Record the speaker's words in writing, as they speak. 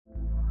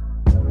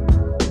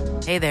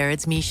Hey there,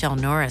 it's Michelle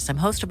Norris. I'm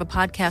host of a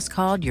podcast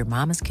called Your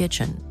Mama's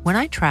Kitchen. When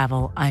I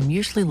travel, I'm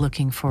usually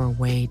looking for a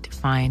way to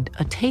find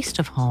a taste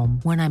of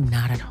home when I'm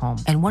not at home.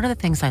 And one of the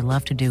things I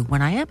love to do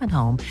when I am at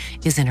home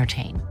is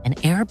entertain. And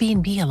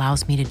Airbnb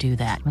allows me to do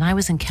that. When I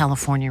was in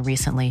California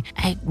recently,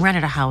 I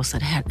rented a house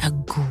that had a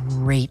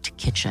great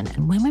kitchen.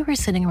 And when we were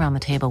sitting around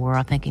the table, we were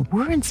all thinking,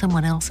 we're in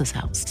someone else's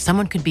house.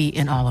 Someone could be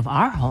in all of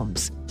our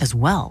homes as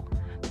well.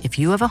 If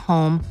you have a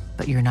home,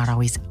 but you're not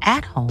always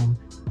at home,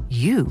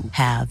 you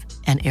have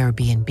an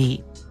Airbnb.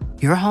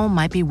 Your home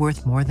might be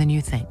worth more than you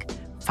think.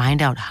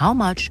 Find out how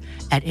much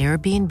at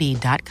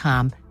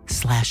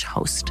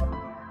airbnb.com/host.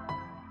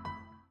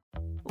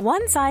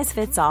 One size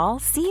fits all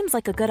seems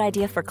like a good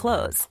idea for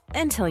clothes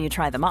until you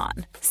try them on.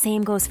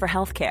 Same goes for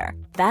healthcare.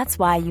 That's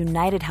why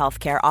United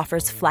Healthcare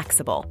offers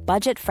flexible,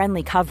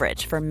 budget-friendly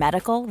coverage for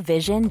medical,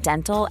 vision,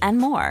 dental, and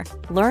more.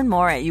 Learn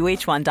more at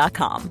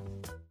uh1.com.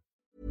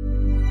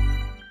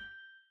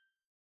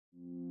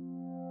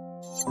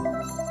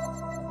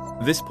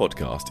 This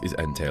podcast is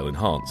Entail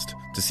Enhanced.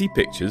 To see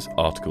pictures,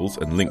 articles,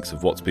 and links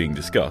of what's being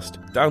discussed,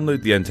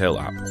 download the Entail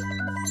app.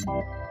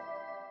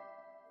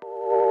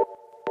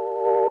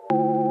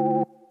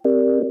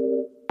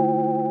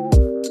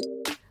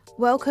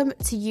 Welcome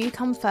to You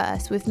Come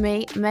First with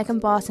me, Megan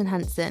Barton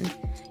Hanson.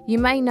 You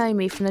may know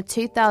me from the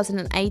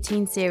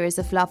 2018 series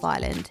of Love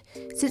Island.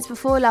 Since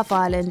before Love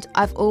Island,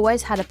 I've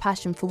always had a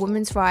passion for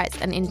women's rights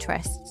and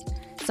interests.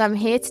 So I'm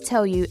here to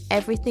tell you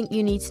everything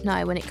you need to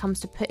know when it comes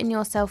to putting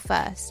yourself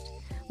first.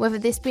 Whether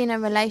this be in a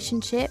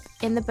relationship,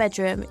 in the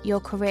bedroom, your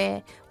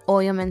career,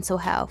 or your mental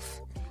health.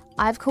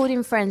 I've called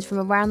in friends from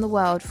around the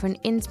world for an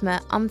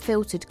intimate,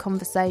 unfiltered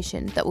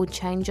conversation that will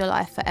change your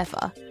life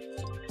forever.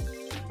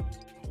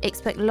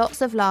 Expect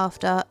lots of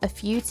laughter, a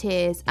few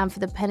tears, and for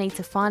the penny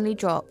to finally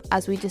drop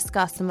as we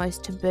discuss the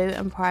most taboo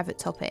and private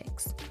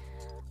topics.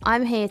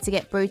 I'm here to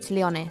get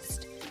brutally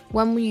honest.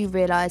 When will you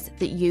realise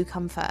that you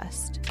come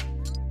first?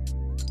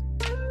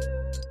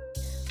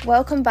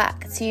 Welcome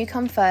back to You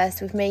Come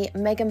First with me,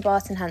 Megan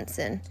Barton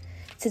Hanson.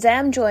 Today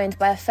I'm joined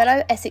by a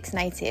fellow Essex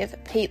native,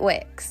 Pete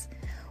Wicks.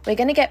 We're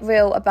going to get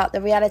real about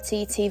the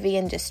reality TV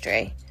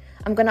industry.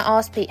 I'm going to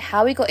ask Pete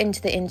how he got into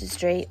the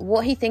industry,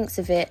 what he thinks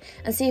of it,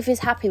 and see if he's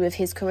happy with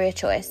his career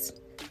choice.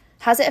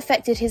 Has it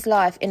affected his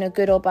life in a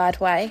good or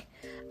bad way?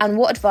 And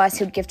what advice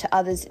he would give to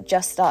others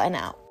just starting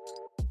out.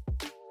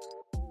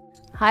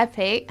 Hi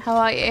Pete, how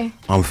are you?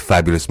 I'm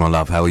fabulous, my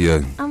love. How are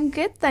you? I'm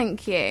good,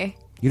 thank you.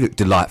 You look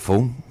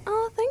delightful.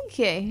 Oh, thank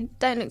you.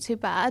 Don't look too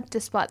bad,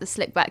 despite the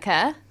slick back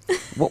hair.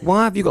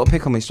 Why have you got to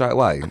pick on me straight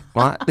away?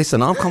 Right?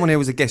 Listen, I've come on here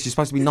as a guest. You're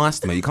supposed to be nice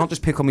to me. You can't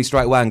just pick on me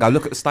straight away and go,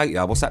 look at the state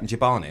here. What's happened to your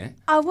Barney?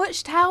 I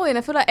watched Howie and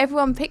I feel like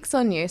everyone picks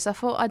on you, so I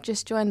thought I'd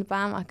just join the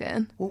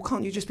bandwagon. Well,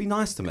 can't you just be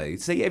nice to me?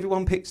 See,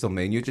 everyone picks on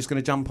me and you're just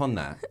going to jump on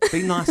that.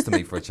 Be nice to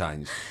me for a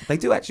change. They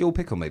do actually all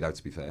pick on me, though,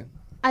 to be fair.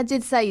 I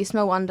did say you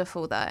smell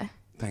wonderful, though.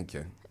 Thank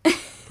you.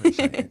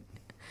 Appreciate it.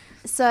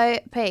 So,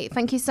 Pete,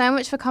 thank you so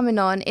much for coming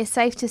on. It's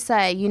safe to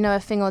say you know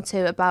a thing or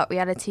two about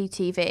reality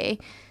TV.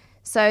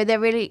 So there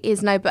really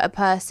is no better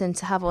person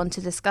to have on to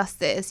discuss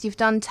this. You've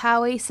done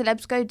Towie,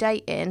 Celebs Go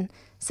Dating,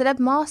 Celeb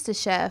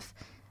MasterChef,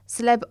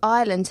 Celeb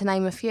Island, to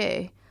name a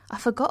few. I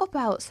forgot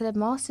about Celeb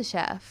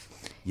MasterChef.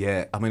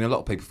 Yeah, I mean, a lot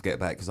of people forget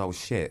about it because I was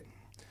shit.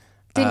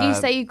 Didn't you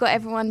say you got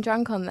everyone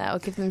drunk on there or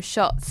give them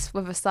shots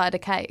with a side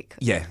of cake?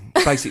 Yeah,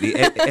 basically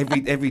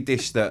every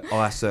dish that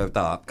I served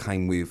up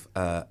came with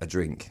a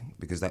drink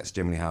because that's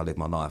generally how I live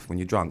my life. When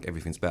you're drunk,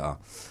 everything's better.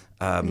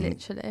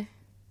 Literally.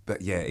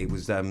 But yeah, it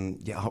was. I'm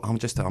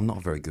not a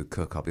very good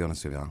cook. I'll be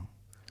honest with you.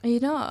 Are you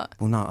not?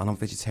 Well, no, and I'm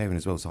vegetarian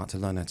as well, so I had to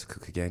learn how to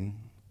cook again.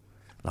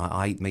 Like,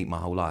 I ate meat my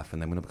whole life,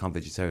 and then when I become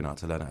vegetarian, I had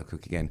to learn how to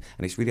cook again.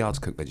 And it's really hard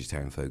to cook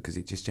vegetarian food because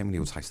it just generally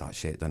all tastes like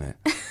shit, doesn't it?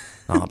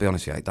 I'll be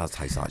honest with you, it does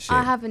taste like shit.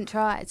 I haven't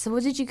tried. So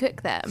what did you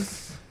cook then?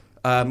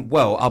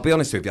 Well, I'll be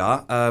honest with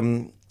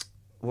you.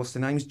 What's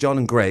their names? John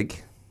and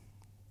Greg.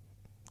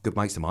 Good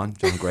mates of mine,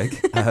 John and Greg.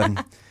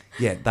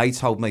 Yeah, they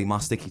told me my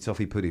sticky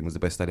toffee pudding was the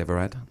best they'd ever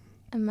had.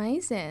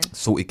 Amazing.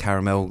 Salted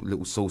caramel,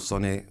 little sauce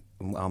on it.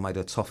 I made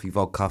a toffee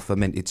vodka,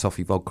 fermented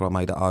toffee vodka I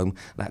made at home.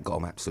 That got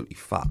them absolutely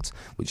fucked,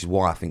 which is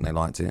why I think they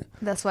liked it.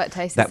 That's why it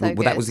tasted so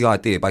good. That was the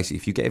idea, basically.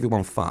 If you get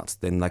everyone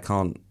fucked, then they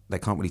can't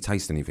really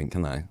taste anything,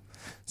 can they?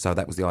 So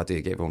that was the idea,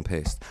 get everyone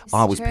pissed.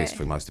 I was pissed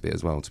through most of it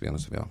as well, to be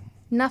honest with you.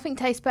 Nothing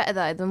tastes better,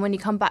 though, than when you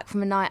come back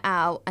from a night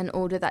out and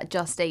order that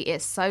Just Eat.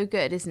 It's so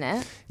good, isn't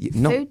it?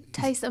 Food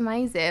tastes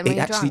amazing when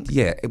you're drunk.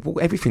 Yeah,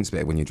 everything's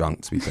better when you're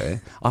drunk, to be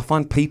fair. I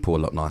find people a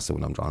lot nicer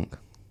when I'm drunk.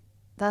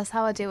 That's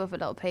how I deal with a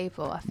lot of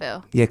people, I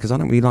feel. Yeah, because I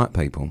don't really like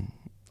people.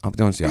 I'll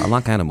be honest with you. I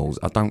like animals.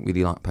 I don't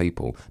really like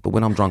people. But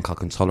when I'm drunk, I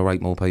can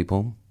tolerate more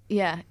people.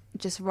 Yeah,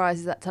 just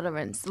rises that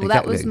tolerance. Well,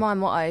 Exactly. That was my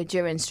motto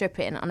during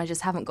stripping, and I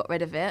just haven't got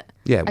rid of it.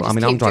 Yeah, well, I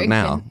mean, I'm drunk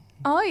now.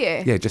 Are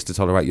you? Yeah, just to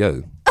tolerate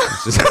you.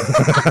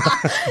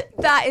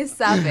 That is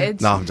savage.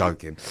 No, I'm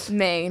joking.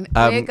 Mean.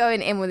 We're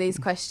going in with these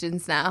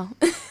questions now.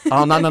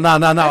 Oh, no.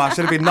 I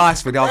should have been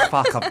nice with you. Oh,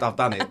 fuck, I've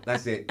done it.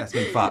 That's it. That's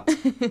been fucked.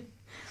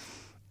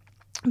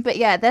 But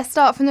yeah, let's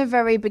start from the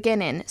very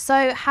beginning.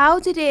 So how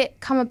did it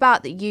come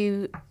about that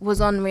you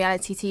was on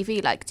reality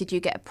TV? Like, did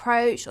you get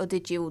approached or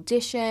did you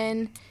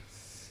audition?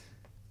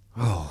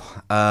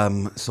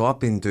 So I've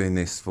been doing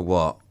this for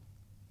what,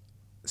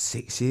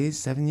 6 years,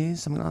 7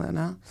 years, something like that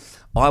now.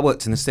 I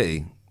worked in the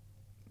city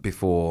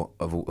before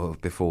all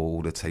the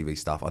TV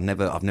stuff. I've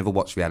never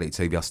watched reality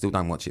TV. I still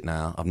don't watch it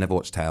now. I've never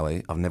watched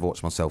Towie. I've never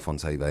watched myself on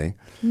TV.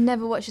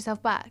 Never watched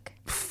yourself back?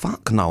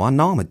 Fuck no, I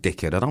know I'm a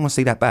dickhead. I don't want to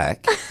see that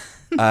back.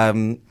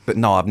 But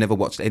no, I've never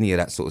watched any of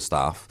that sort of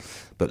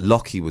stuff. But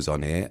Lockie was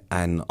on it,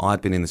 and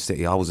I'd been in the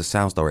city. I was a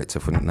sales director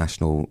for a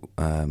national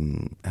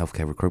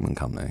healthcare recruitment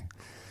company.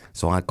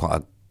 So I had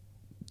quite a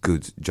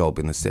good job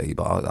in the city,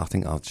 but I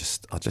think I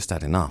just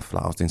had enough.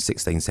 Like, I was doing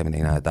 16,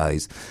 17 hour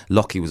days.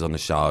 Lockie was on the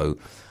show.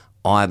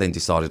 I then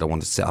decided I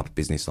wanted to set up a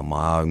business on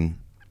my own.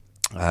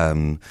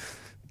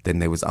 Then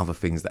there was other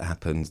things that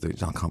happened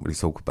which I can't really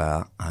talk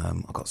about. I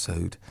got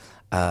sued.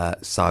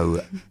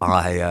 So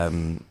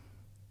I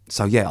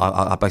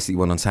basically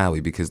went on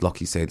Towie because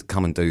Lockie said,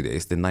 come and do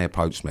this. Then they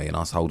approached me and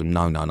I told them,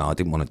 no, I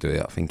didn't want to do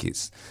it. I think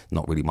it's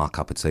not really my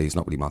cup of tea. It's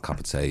not really my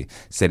cup of tea.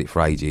 Said it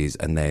for ages.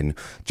 And then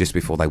just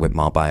before they went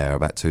Marbella,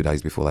 about 2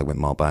 days before they went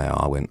Marbella,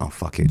 I went, oh,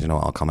 fuck it. Do you know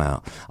what? I'll come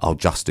out. I'll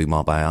just do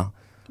Marbella.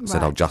 I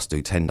said, I'll just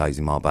do 10 days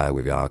in Marbella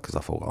with you because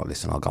I thought, oh,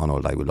 listen, I'll go on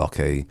holiday with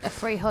Lockie. A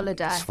free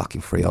holiday. It's a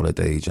fucking free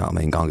holiday, do you know what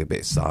I mean? Go and get a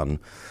bit of sun.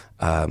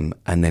 And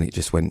then it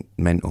just went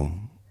mental.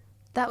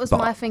 That was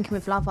my thinking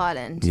with Love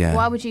Island. Yeah.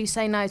 Why would you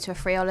say no to a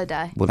free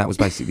holiday? Well, that was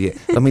basically it.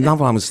 I mean,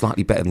 Love Island was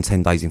slightly better than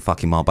 10 days in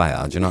fucking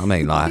Marbella. Do you know what I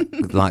mean? Like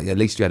at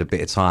least you had a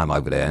bit of time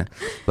over there.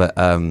 But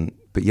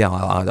yeah,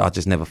 I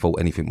just never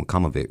thought anything would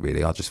come of it,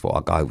 really. I just thought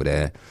I'd go over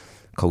there,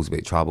 cause a bit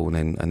of trouble,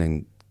 and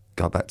then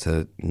go back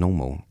to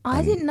normal.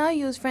 I didn't know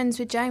you was friends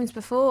with James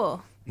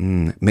before.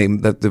 Me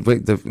and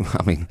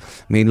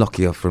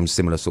Lockie are from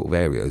similar sort of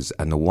areas,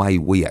 and the way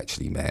we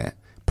actually met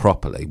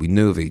properly, we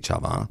knew of each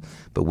other,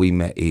 but we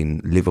met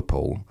in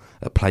Liverpool,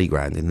 a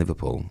playground in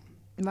Liverpool.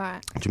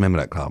 Right. Do you remember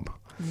that club?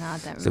 No, I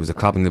don't remember. So there was a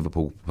club in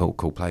Liverpool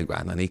called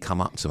Playground, and he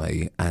come up to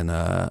me and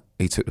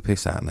he took the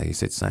piss out of me. He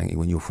said something,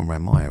 when you're from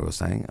Ranmire or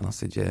something, and I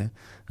said, yeah.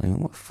 And he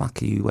went, what the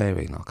fuck are you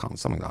wearing? I can't,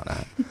 something like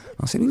that.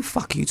 I said, who the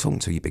fuck are you talking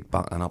to, you big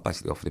butt? And I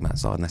basically offered him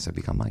outside, and that's how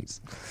we become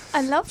mates.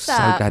 I love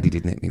that. So glad he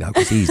didn't hit me though,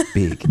 because he's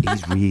big.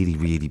 He's really,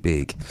 really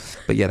big.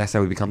 But yeah, that's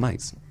how we become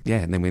mates. Yeah,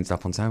 and then we ended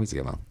up on Towie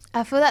together.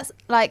 I feel that's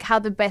like how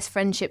the best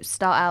friendships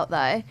start out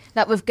though.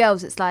 Like with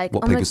girls, it's like...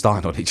 What, people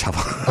starting on each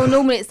other? Or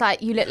normally it's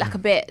like, you look like a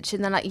bitch,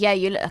 and then like, yeah,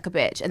 you look like a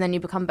bitch, and then you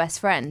become best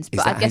friends.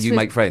 Is that how you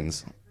make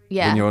friends?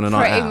 Yeah, when you're on a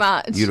night pretty out,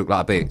 much. you look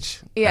like a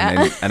bitch. Yeah. And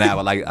then an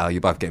hour later,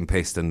 you're both getting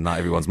pissed and like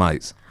everyone's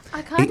mates.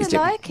 I kind of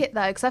like it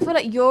though, because I feel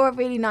like you're a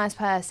really nice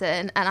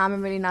person and I'm a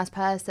really nice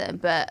person,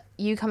 but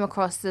you come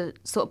across the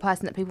sort of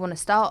person that people want to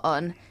start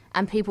on,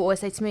 and people always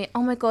say to me,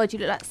 oh my God, you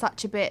look like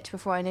such a bitch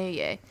before I knew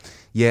you.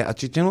 Yeah,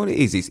 do you know what it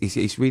is?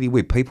 It's really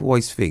weird. People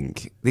always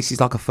think, this is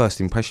like a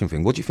first impression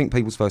thing. What do you think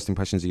people's first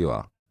impressions of you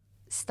are?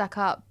 Stuck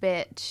up,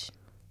 bitch.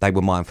 They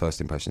were my first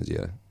impressions of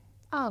you.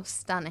 Oh,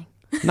 stunning.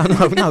 No.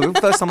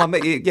 First time I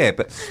met you, yeah,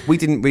 but we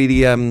didn't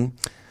really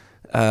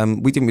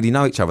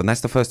know each other, and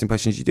that's the first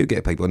impressions you do get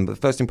of people. And the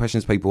first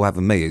impressions people have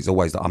of me is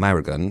always that I'm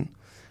arrogant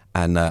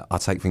and I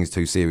take things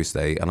too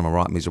seriously, and I'm a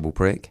right miserable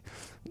prick.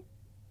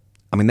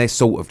 I mean, they're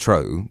sort of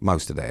true,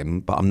 most of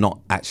them, but I'm not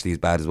actually as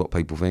bad as what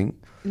people think.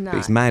 No. But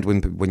it's mad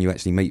when you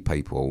actually meet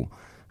people,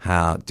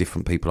 how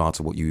different people are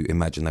to what you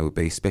imagine they would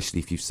be, especially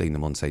if you've seen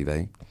them on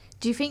TV.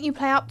 Do you think you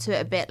play up to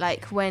it a bit?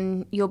 Like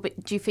when do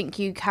you think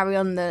you carry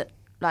on the...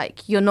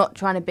 Like, you're not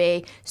trying to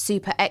be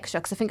super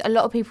extra? Because I think a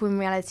lot of people in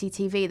reality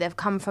TV, they've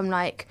come from,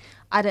 like,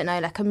 I don't know,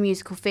 like a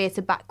musical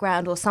theatre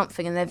background or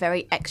something, and they're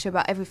very extra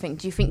about everything.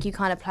 Do you think you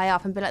kind of play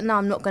up and be like, no,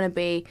 I'm not going to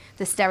be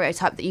the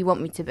stereotype that you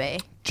want me to be?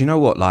 Do you know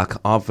what? Like,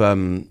 I've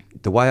the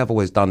way I've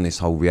always done this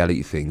whole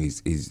reality thing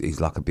is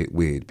like a bit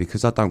weird.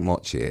 Because I don't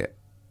watch it,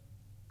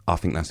 I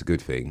think that's a good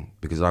thing,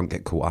 because I don't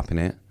get caught up in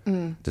it.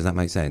 Does that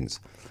make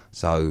sense?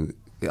 So...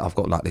 I've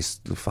got like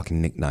this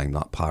fucking nickname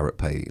like Pirate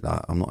Pete.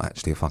 Like, I'm not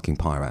actually a fucking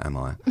pirate, am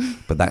I?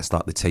 But that's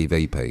like the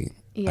TV Pete.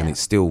 Yeah. And it's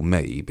still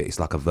me, but it's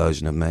like a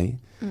version of me.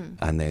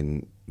 And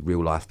then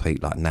real life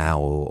Pete, like now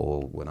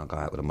or when I go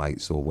out with the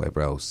mates or whatever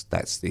else,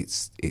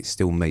 it's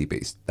still me,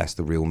 but that's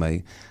the real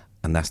me.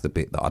 And that's the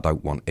bit that I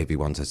don't want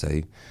everyone to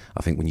see.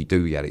 I think when you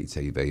do reality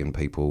TV and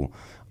people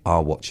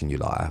are watching your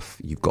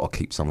life, you've got to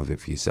keep some of it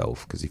for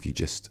yourself, because if you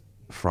just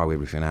throw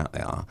everything out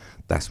there,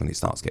 that's when it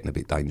starts getting a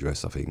bit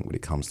dangerous, I think, when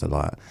it comes to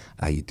like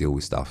how you deal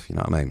with stuff, you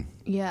know what I mean?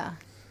 Yeah,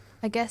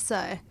 I guess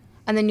so.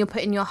 And then you're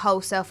putting your whole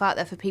self out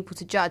there for people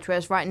to judge,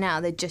 whereas right now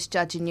they're just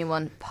judging you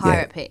on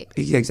Pirate Pete.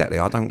 Yeah, exactly.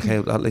 I don't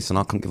care. Listen,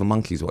 I couldn't give a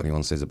monkey's what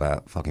anyone says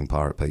about fucking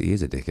Pirate Pete. He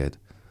is a dickhead.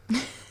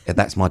 Yeah,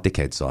 that's my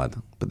dickhead side.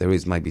 But there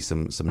is maybe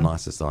some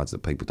nicer sides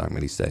that people don't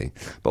really see.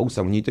 But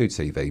also when you do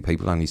TV,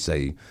 people only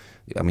see,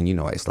 I mean, you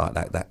know, it's like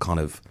that kind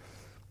of,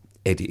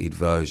 edited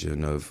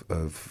version of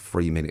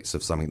 3 minutes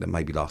of something that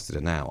maybe lasted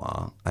an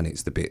hour, and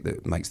it's the bit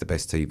that makes the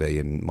best TV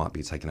and might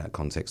be taken out of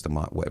context and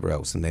whatever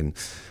else, and then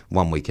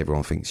one week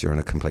everyone thinks you're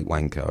a complete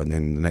wanker, and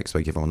then the next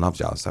week everyone loves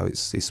you. So it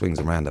swings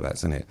and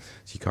roundabouts, isn't it?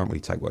 So you can't really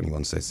take what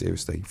anyone says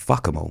seriously.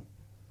 Fuck them all.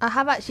 I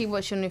have actually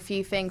watched on a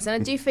few things,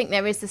 and I do think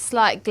there is a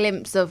slight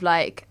glimpse of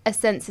like a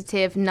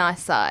sensitive,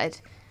 nice side.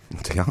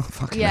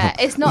 Yeah,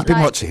 it's not. We've been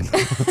like, watching.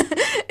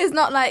 It's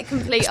not like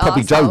complete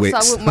probably Joe arsehole,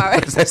 Wicks. so I wouldn't worry.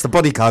 That's the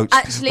body coach.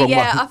 Actually,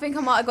 yeah, I think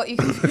I might have got you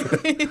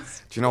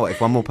confused. Do you know what?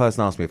 If one more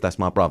person asks me if that's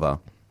my brother,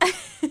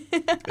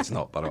 it's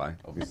not, by the way,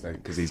 obviously,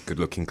 because he's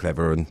good-looking,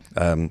 clever,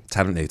 and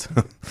talented.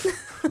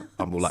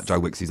 I'm more like Joe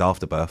Wicks'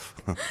 afterbirth.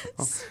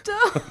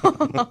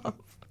 Stop.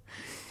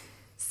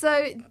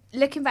 So,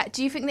 looking back,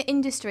 do you think the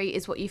industry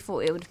is what you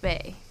thought it would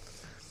be?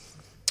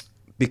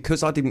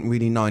 Because I didn't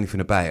really know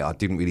anything about it, I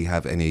didn't really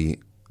have any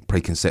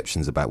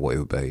preconceptions about what it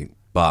would be.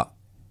 But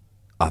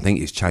I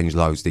think it's changed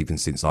loads even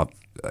since I've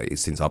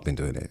been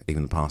doing it.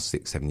 Even the past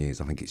 6-7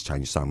 years, I think it's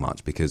changed so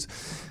much. Because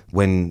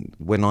when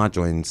I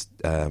joined,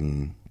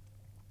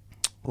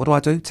 what do I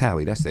do?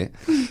 Towie, that's it.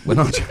 When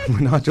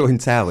I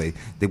joined Towie,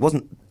 there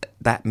wasn't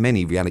that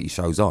many reality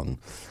shows on.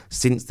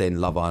 Since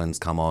then, Love Island's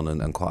come on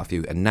and quite a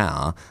few. And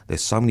now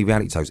there's so many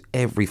reality shows.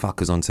 Every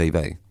fucker's on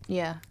TV.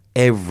 Yeah.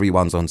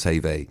 Everyone's on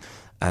TV.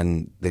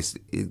 And there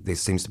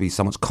seems to be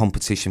so much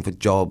competition for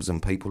jobs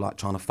and people like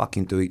trying to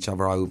fucking do each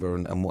other over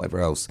and whatever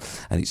else.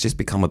 And it's just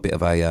become a bit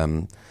of a, I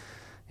don't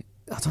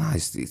know,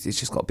 it's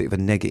just got a bit of a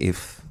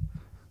negative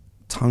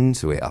tone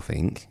to it, I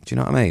think. Do you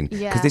know what I mean?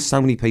 Yeah. Because there's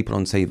so many people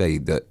on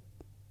TV that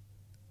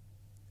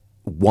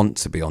want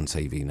to be on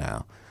TV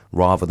now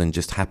rather than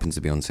just happen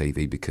to be on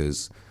TV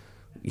because,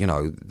 you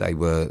know, they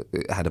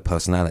had a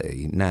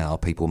personality. Now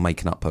people are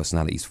making up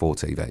personalities for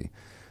TV.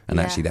 And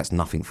actually, that's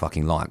nothing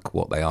fucking like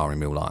what they are in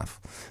real life.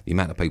 The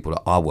amount of people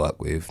that I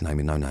work with,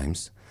 naming no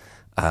names,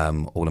 or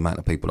the amount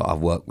of people that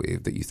I've worked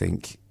with that you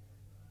think,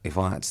 if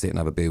I had to sit and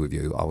have a beer with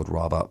you, I would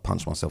rather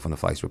punch myself in the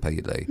face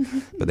repeatedly.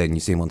 But then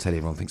you see them on telly,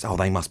 everyone thinks, oh,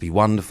 they must be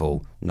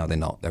wonderful. No, they're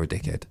not. They're a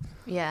dickhead.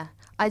 Yeah.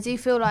 I do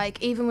feel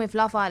like even with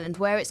Love Island,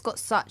 where it's got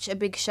such a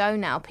big show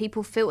now,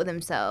 people filter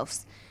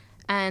themselves.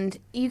 And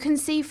you can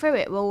see through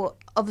it. Well,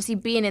 obviously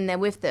being in there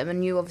with them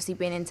and you obviously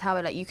being in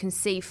Tower, like you can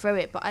see through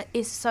it. But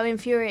it's so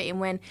infuriating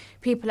when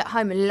people at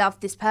home love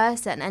this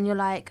person and you're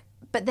like,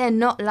 but they're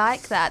not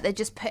like that. They're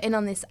just putting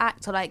on this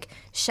act or like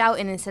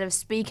shouting instead of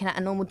speaking at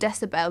a normal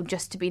decibel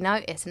just to be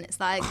noticed. And it's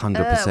like,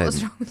 100%.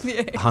 What's wrong with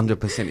you?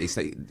 100%. It's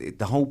like,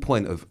 the whole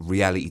point of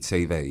reality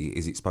TV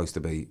is it's supposed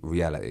to be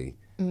reality,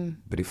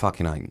 but it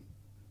fucking ain't.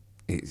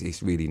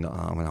 It's really not.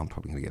 I mean, I'm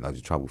probably going to get loads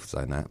of trouble for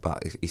saying that,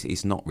 but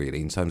it's not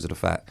really in terms of the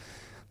fact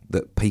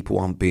that people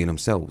aren't being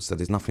themselves. So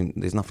there's nothing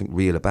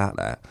real about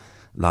that.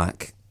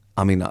 Like,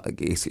 I mean,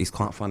 it's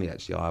quite funny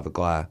actually. I have a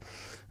guy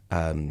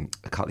a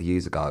couple of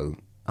years ago.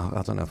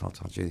 I don't know if I've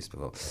told you this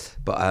before,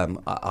 but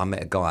I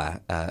met a guy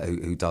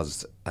who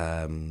does.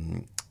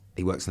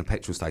 He works in a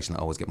petrol station that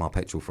I always get my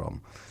petrol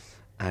from,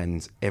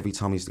 and every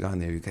time he used to go in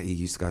there, he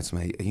used to go to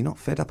me, "Are you not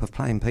fed up of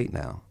playing Pete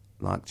now?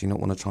 Like, do you not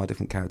want to try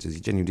different characters?"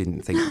 He genuinely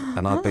didn't think,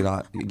 and I'd be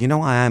like, "You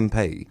know, I am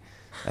Pete,"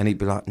 and he'd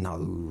be like,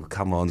 "No,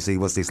 come on, see,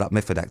 what's this like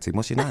method acting?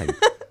 What's your name?"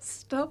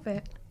 Stop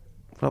it.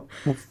 Like,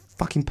 well,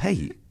 fucking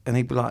Pete. And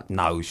he'd be like,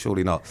 "No,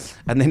 surely not."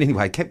 And then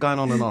anyway, kept going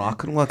on and on. I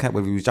couldn't work out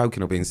whether he was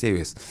joking or being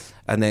serious.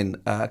 And then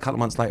a couple of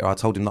months later, I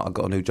told him that I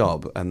got a new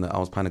job and that I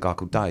was playing a guy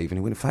called Dave. And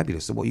he went,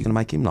 "Fabulous. So what are you going to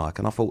make him like?"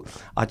 And I thought,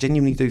 I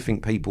genuinely do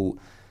think people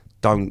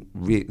don't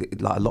really,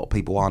 like a lot of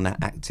people aren't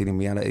acting in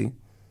reality.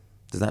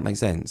 Does that make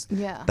sense?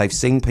 Yeah. They've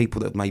seen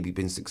people that have maybe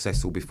been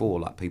successful before,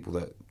 like people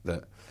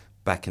that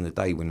back in the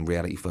day when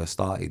reality first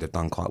started have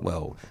done quite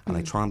well, and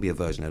they try and be a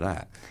version of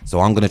that. So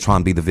I'm going to try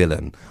and be the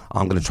villain.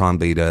 I'm going to try and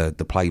be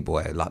the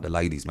playboy, like the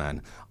ladies'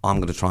 man.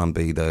 I'm going to try and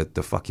be the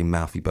fucking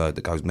mouthy bird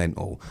that goes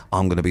mental.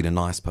 I'm going to be the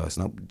nice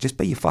person. Just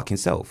be your fucking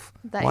self.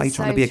 That Why are you is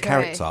trying so to be a true.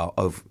 character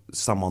of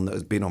someone that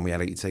has been on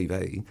reality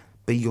TV?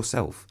 Be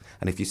yourself.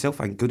 And if yourself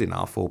ain't good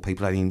enough or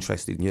people ain't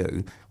interested in you,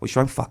 well, it's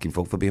your own fucking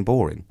fault for being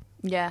boring.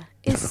 Yeah,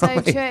 it's so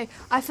true.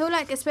 I feel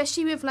like,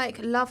 especially with like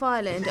Love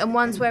Island and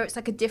ones where it's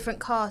like a different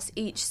cast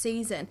each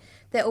season,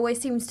 there always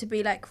seems to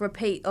be like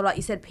repeat, or like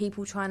you said,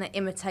 people trying to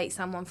imitate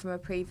someone from a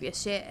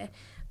previous year.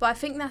 But I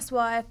think that's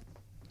why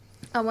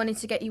I wanted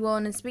to get you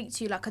on and speak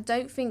to you. Like, I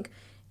don't think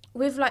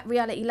with like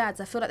reality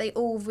lads, I feel like they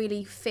all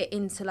really fit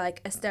into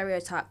like a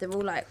stereotype. They're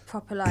all like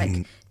proper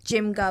like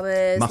gym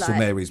goers, Muscle like,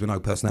 Marys with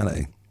no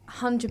personality.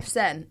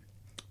 100%.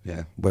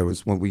 Yeah.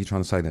 Whereas, what were you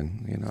trying to say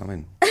then? You know what I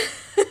mean?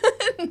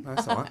 No,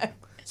 that's all right.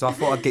 So I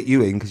thought I'd get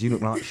you in because you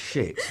look like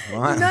shit,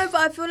 right? No,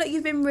 but I feel like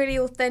you've been really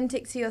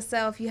authentic to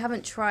yourself. You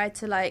haven't tried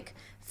to like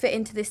fit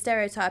into this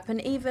stereotype,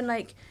 and even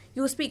like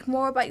you'll speak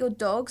more about your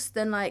dogs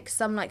than like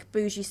some like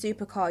bougie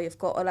supercar you've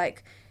got, or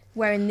like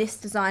wearing this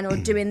design or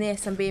doing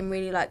this and being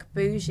really like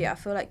bougie. I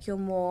feel like you're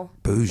more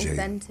Bougie?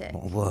 authentic.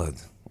 What a word.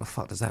 What the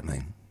fuck does that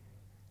mean?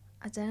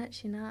 I don't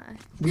actually know.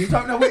 You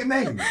don't know what it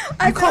means.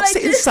 I You feel can't like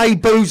sit and say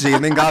bougie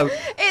and then go.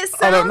 It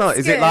sounds I don't know.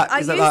 Is good. it like? I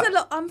Is use it like? a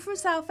lot. I'm from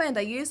Southend.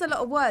 I use a lot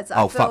of words. That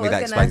I Oh, feel fuck me, are that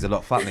gonna... explains a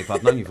lot. Fuck me, if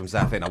I'd known you from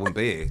Southend, I wouldn't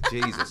be here.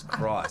 Jesus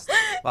Christ.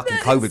 Fucking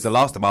COVID's the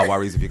last of my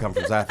worries if you come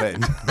from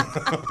Southend.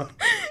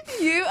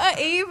 You are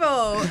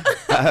evil.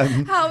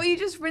 How are you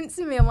just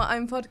rinsing me on my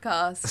own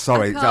podcast?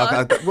 Sorry.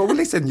 I can't. Well,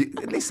 listen.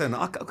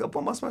 What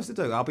am I supposed to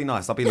do? I'll be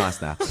nice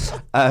now.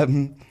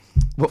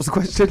 What was the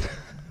question?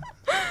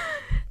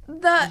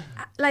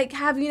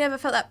 Have you never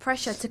felt that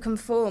pressure to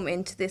conform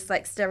into this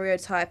like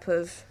stereotype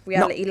of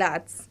reality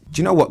lads?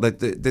 Do you know what?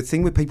 The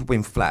thing with people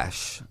being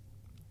flash,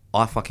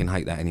 I fucking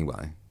hate that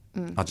anyway.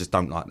 I just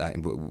don't like that.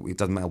 It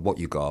doesn't matter what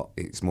you got.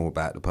 It's more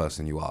about the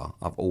person you are.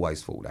 I've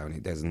always thought that. And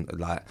it doesn't,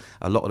 like,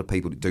 a lot of the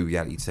people that do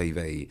reality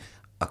TV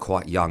are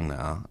quite young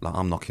now. Like,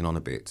 I'm knocking on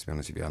a bit, to be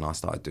honest with you. And I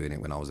started doing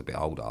it when I was a bit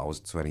older. I was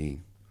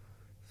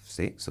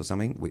 26 or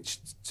something, which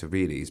to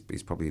really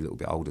is probably a little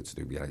bit older to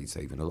do reality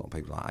TV. And a lot of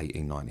people are like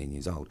 18, 19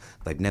 years old.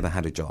 They've never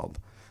had a job.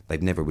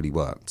 They've never really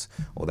worked.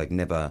 Or they've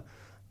never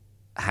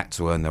had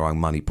to earn their own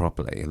money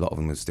properly. A lot of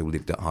them have still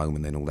lived at home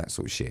and then all that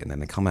sort of shit. And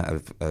then they come out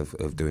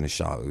of doing a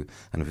show,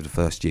 and for the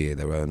first year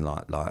they earn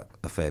like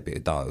a fair bit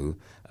of dough,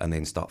 and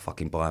then start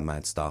fucking buying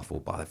mad stuff or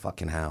buy a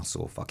fucking house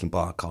or fucking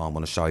buy a car and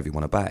want to show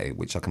everyone about it,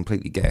 which I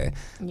completely get.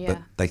 Yeah.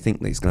 But they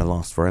think that it's going to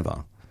last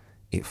forever.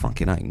 It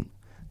fucking ain't.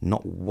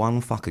 Not one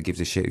fucker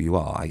gives a shit who you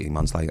are 18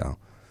 months later.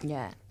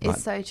 Yeah, Like,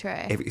 it's so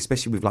true.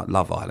 Especially with like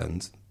Love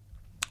Island.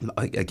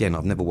 Again,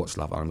 I've never watched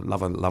Love Island.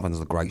 Love Island is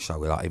a great show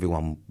where like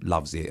everyone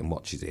loves it and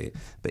watches it.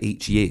 But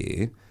each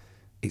year,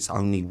 it's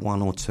only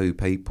one or two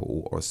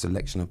people or a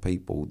selection of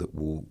people that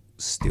will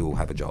still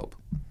have a job.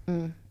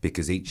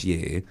 Because each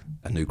year,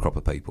 a new crop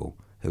of people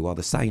who are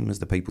the same as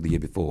the people the year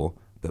before,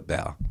 but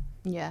better.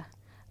 Yeah.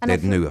 They're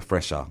newer,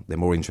 fresher. They're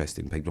more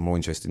interesting. People are more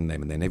interested in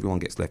them, and then everyone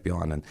gets left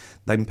behind. And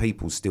then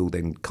people still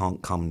then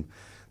can't come.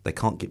 They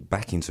can't get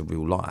back into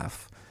real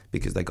life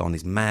because they go on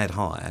this mad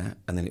high,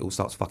 and then it all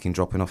starts fucking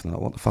dropping off. And they're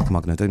like, what the fuck am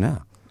I going to do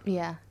now?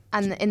 Yeah.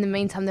 And in the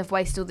meantime, they've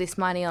wasted all this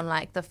money on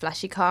like the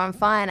flashy car and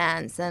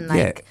finance and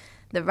like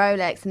the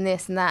Rolex and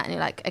this and that. And you're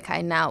like,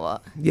 okay, now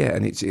what? Yeah,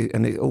 and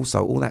it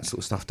also all that sort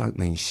of stuff don't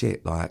mean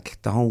shit. Like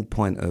the whole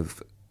point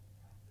of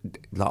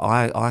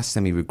like I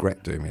semi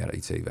regret doing reality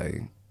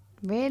TV.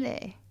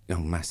 Really? Oh,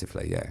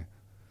 massively, yeah.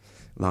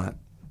 Like,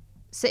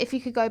 So if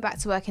you could go back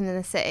to working in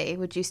the city,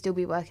 would you still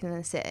be working in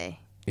the city?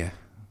 yeah,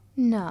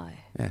 No.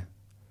 yeah.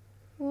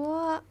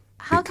 What?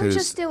 How come you're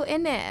Because- still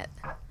in it?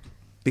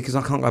 Because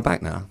I can't go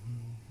back now.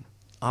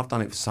 I've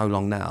done it for so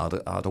long now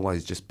that I'd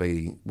always just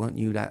be, weren't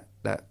you that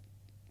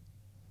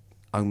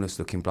homeless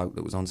looking bloke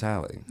that was on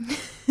Towie?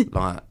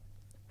 Like,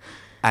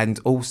 and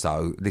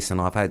also, listen,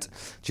 I've had, do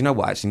you know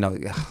what, actually, no,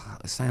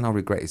 saying I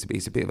regret it's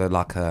a bit of a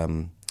like,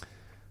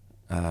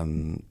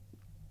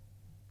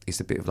 it's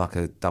a bit of like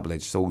a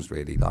double-edged sword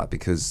really, like,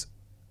 because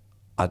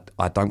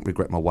I don't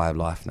regret my way of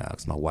life now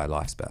because my way of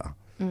life's better.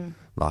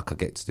 Like I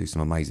get to do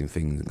some amazing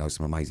things and go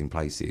some amazing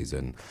places,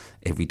 and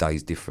every day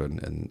is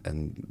different,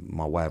 and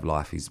my way of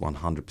life is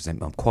 100%,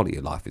 my quality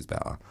of life is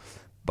better.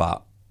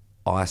 But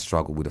I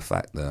struggle with the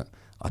fact that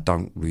I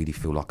don't really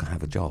feel like I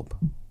have a job.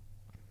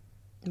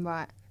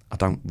 Right. I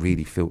don't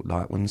really feel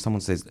like when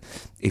someone says,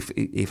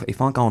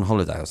 if I go on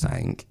holiday or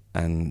something,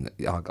 and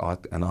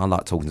I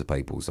like talking to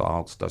people, so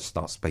I'll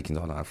start speaking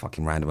to, I don't know,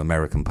 fucking random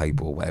American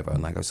people or whatever,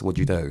 and they go, so what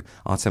do you do?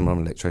 I tell them I'm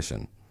an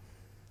electrician.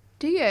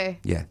 Do you?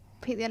 Yeah.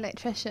 Pete the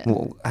electrician.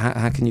 Well,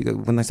 how can you,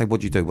 when they say, what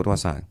do you do? What do I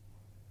say?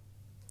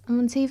 I'm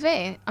on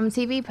TV. I'm a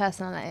TV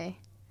personality.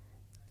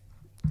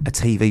 A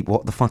TV,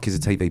 what the fuck is a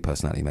TV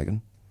personality,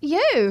 Megan?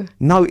 You.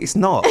 No, it's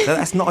not.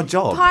 That's not a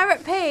job.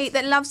 Pirate Pete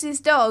that loves his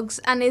dogs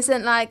and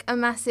isn't like a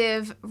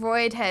massive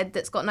roid head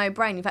that's got no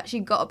brain. You've actually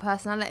got a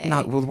personality.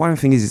 No, well, the one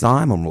thing is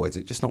I am on roids.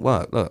 It just not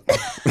work. Look.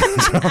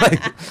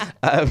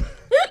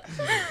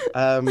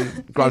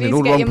 Grown in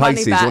all the wrong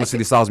places. You want to see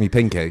the size of me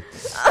pinky?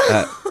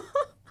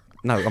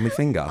 No, on my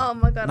finger. Oh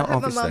my God, Not I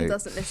hope my obviously. mum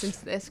doesn't listen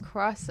to this.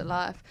 Christ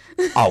alive.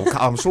 Oh,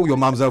 I'm sure your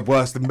mum's heard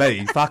worse than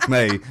me. Fuck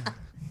me.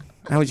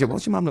 What's your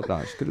mum look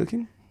like? She's good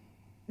looking?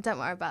 Don't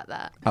worry about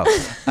that. Oh.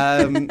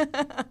 I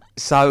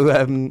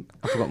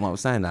forgot what I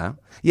was saying now.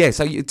 Yeah,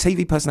 so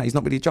TV personality is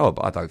not really a job,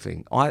 I don't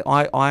think.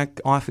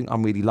 I think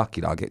I'm really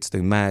lucky that I get to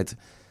do mad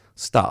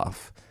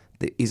stuff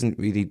that isn't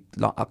really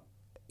like,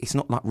 it's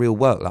not like real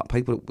work. Like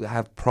people that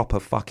have proper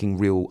fucking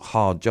real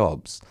hard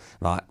jobs.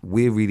 Like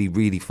we're really,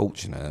 really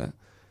fortunate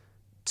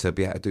to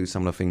be able to do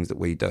some of the things that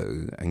we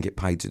do and get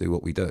paid to do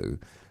what we do.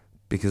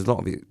 Because a lot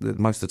of it,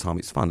 most of the time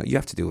it's fun. You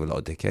have to deal with a lot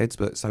of dickheads,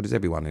 but so does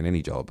everyone in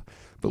any job.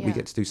 But we Yeah.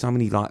 get to do so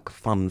many like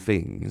fun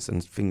things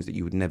and things that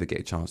you would never get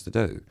a chance to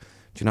do. Do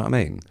you know what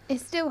I mean?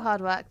 It's still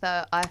hard work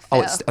though, I feel.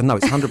 Oh, it's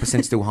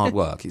 100% still hard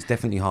work. It's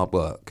definitely hard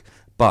work.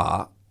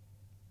 But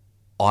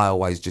I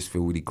always just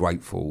feel really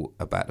grateful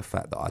about the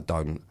fact that I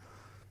don't,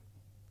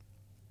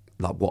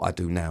 like what I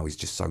do now is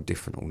just so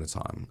different all the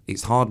time.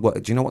 It's hard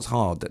work. Do you know what's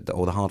hard?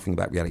 Or the hard thing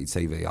about reality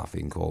TV, I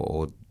think,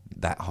 or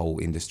that whole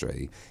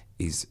industry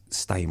is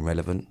staying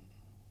relevant.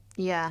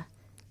 Yeah.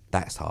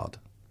 That's hard.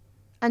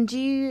 And do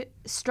you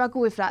struggle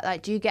with that?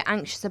 Like, do you get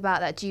anxious about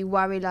that? Do you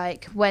worry,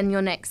 like, when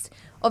you're next...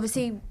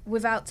 Obviously,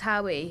 without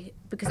Towie,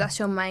 because that's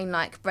your main,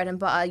 like, bread and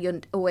butter,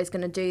 you're always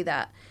going to do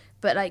that.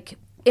 But, like,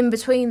 in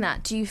between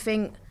that, do you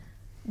think,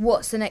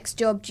 what's the next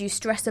job? Do you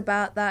stress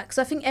about that? Because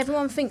I think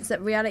everyone thinks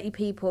that reality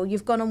people,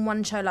 you've gone on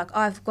one show, like,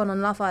 I've gone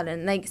on Love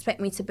Island, and they expect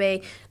me to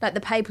be, like,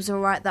 the papers are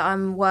right that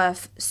I'm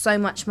worth so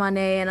much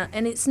money,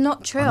 and it's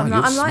not true. I'm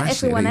like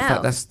everyone else.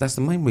 In fact, that's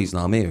the main reason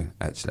I'm here,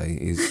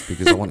 actually, is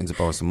because I wanted to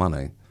borrow some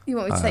money. You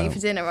want me to take you for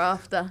dinner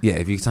after? Yeah,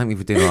 if you take me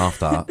for dinner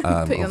after,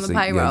 put you on the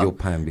payroll. Yeah, you're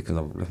paying because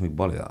I've left my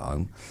wallet at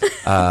home.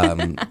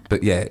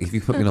 But yeah, if you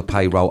put me on a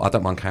payroll, I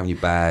don't mind carrying your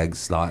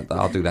bags. Like,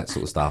 I'll do that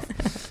sort of stuff.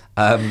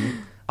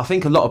 I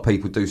think a lot of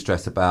people do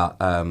stress about,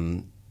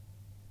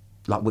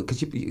 like,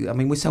 because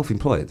we're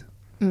self-employed.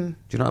 Do you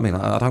know what I mean?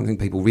 I don't think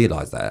people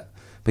realise that.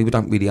 People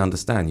don't really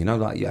understand, you know,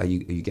 like, yeah,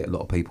 you get a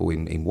lot of people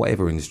in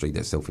whatever industry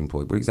that's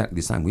self-employed. We're exactly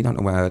the same. We don't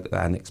know where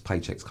our next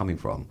paycheck's coming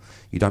from.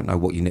 You don't know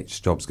what your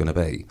next job's going to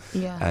be.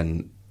 Yeah.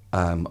 And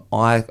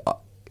I've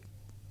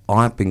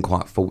been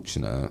quite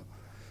fortunate.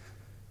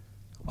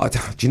 Do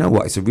you know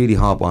what? It's a really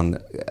hard one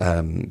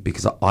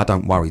because I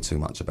don't worry too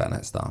much about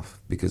that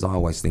stuff, because I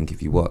always think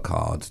if you work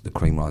hard, the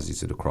cream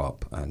rises to the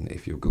crop, and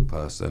if you're a good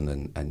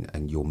person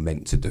and you're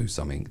meant to do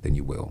something, then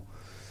you will.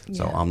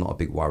 So I'm not a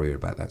big worrier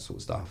about that sort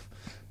of stuff.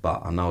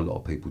 But I know a lot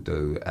of people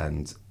do,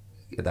 and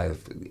they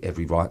have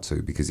every right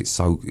to, because it's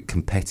so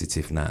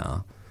competitive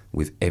now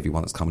with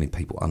everyone that's coming in.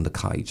 People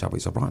undercut each other.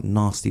 It's a right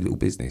nasty little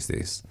business,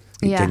 this.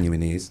 It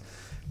genuinely is.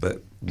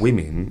 But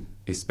women,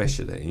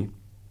 especially,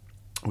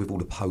 with all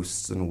the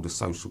posts and all the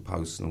social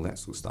posts and all that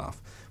sort of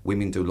stuff,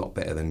 women do a lot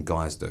better than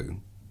guys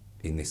do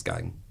in this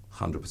game.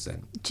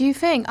 100%. Do you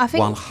think? I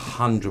think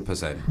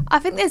 100%. I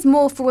think there's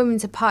more for women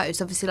to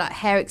post, obviously, like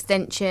hair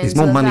extensions. There's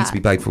more money to be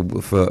paid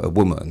for a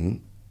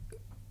woman,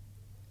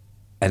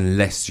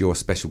 unless you're a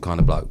special kind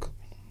of bloke.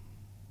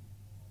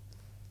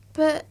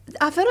 But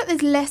I feel like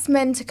there's less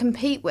men to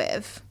compete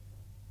with.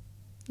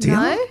 Do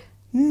you?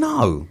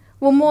 No.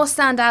 Well, more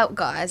standout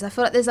guys. I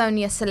feel like there's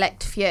only a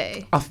select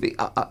few. I think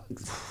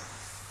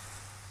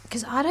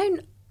because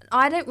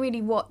I don't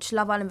really watch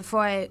Love Island before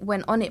I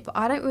went on it, but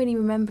I don't really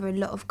remember a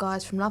lot of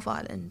guys from Love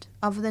Island,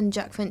 other than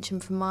Jack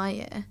Fincham from my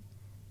year.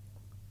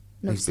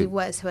 And obviously,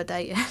 Wes, who I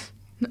dated.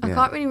 I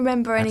can't really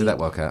remember any. How did that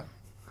work out?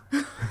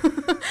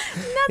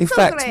 In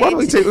fact, why don't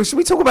we should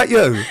we talk about you?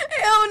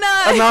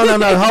 Oh no!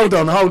 No! Hold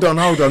on!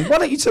 Why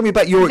don't you tell me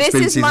about your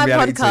experiences? This is my in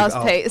reality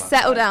podcast, Pete.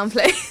 Settle down,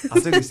 please. I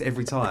do this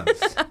every time.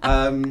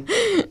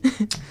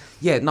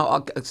 Yeah, no.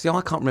 I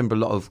can't remember a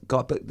lot of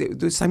guys, but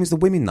the same as the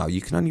women, though. You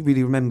can only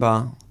really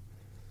remember.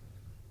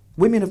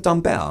 Women have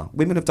done better.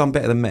 Women have done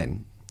better than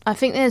men. I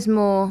think there's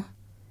more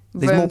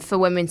room for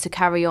women to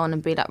carry on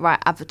and be like, right,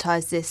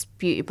 advertise this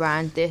beauty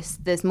brand.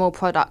 There's more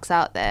products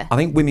out there. I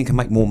think women can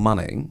make more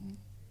money.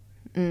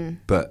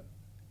 But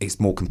it's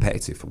more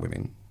competitive for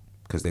women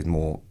because there's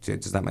more.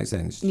 Does that make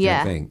sense? Yeah. You know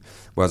what I mean?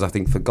 Whereas I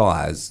think for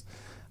guys,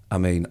 I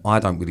mean, I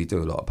don't really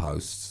do a lot of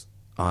posts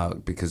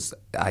because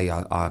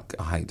I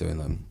hate doing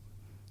them.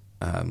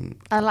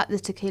 I like the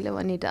tequila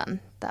one you done.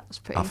 That was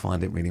pretty. I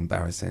find it really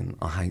embarrassing.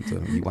 I hate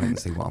doing them. You wait and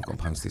see what I've got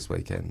to post this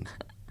weekend.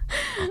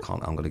 I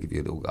can't. I'm going to give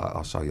you a little.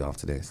 I'll show you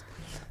after this.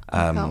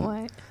 I can't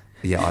wait.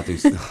 Yeah, I do.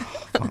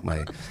 Fuck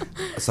me.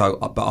 So,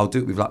 but I'll do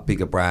it with like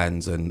bigger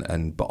brands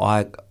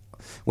but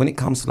when it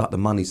comes to like the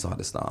money side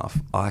of stuff,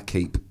 I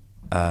keep,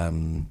 I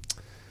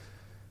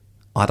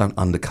don't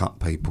undercut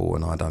people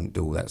and I don't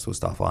do all that sort of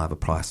stuff. I have a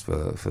price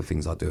for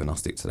things I do and I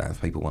stick to that.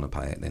 If people want to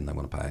pay it, then they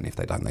want to pay it, and if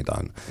they don't, they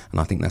don't. And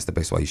I think that's the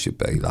best way you should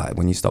be. Like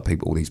when you stop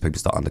people, all these people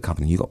start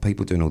undercutting, you've got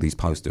people doing all these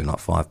posts, doing like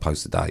 5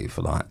 posts a day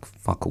for like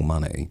fuck all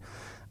money.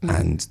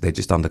 And they're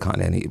just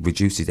undercutting it, and it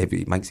reduces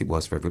it makes it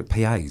worse for everyone.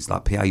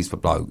 PAs for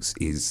blokes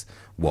is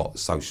what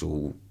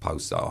social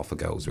posts are for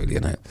girls, really,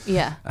 isn't it?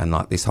 Yeah. And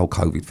like this whole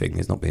COVID thing,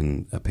 there's not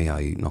been a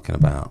PA knocking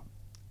about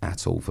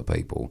at all for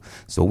people.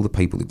 So all the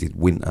people that did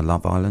Winter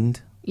Love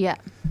Island,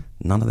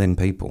 none of them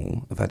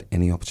people have had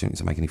any opportunity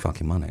to make any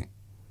fucking money.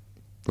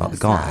 Like that's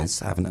the guys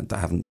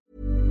haven't.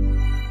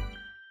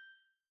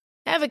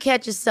 Ever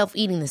catch yourself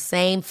eating the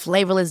same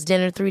flavorless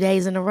dinner 3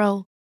 days in a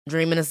row?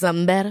 Dreaming of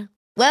something better?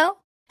 Well,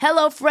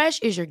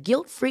 HelloFresh is your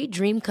guilt-free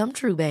dream come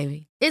true,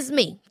 baby. It's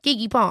me,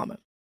 Keke Palmer.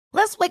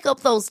 Let's wake up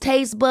those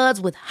taste buds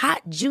with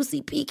hot,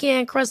 juicy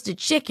pecan-crusted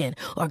chicken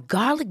or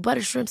garlic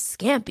butter shrimp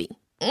scampi.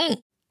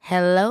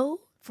 Hello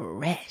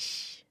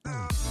Fresh.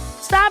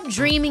 Stop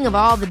dreaming of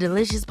all the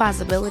delicious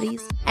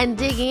possibilities and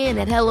dig in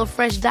at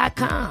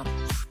HelloFresh.com.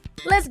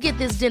 Let's get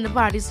this dinner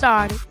party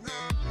started.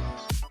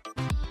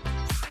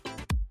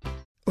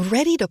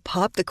 Ready to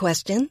pop the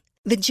question?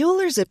 The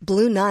jewelers at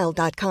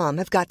BlueNile.com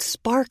have got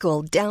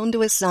sparkle down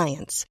to a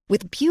science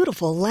with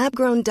beautiful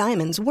lab-grown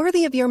diamonds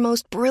worthy of your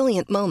most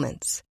brilliant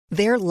moments.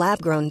 Their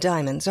lab-grown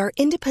diamonds are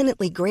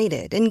independently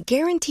graded and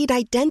guaranteed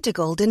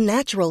identical to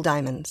natural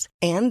diamonds,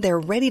 and they're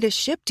ready to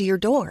ship to your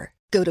door.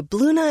 Go to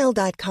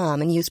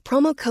BlueNile.com and use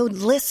promo code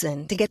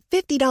LISTEN to get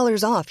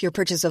 $50 off your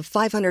purchase of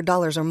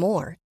 $500 or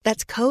more.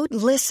 That's code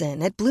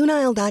LISTEN at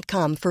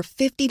BlueNile.com for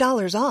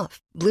 $50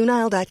 off.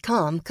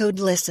 BlueNile.com, code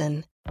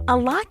LISTEN. A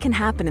lot can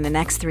happen in the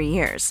next 3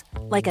 years.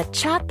 Like a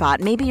chatbot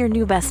may be your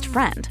new best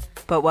friend.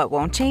 But what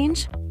won't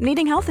change?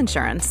 Needing health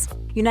insurance.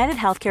 United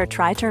Healthcare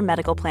Tri-Term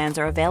Medical Plans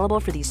are available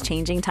for these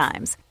changing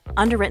times.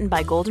 Underwritten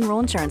by Golden Rule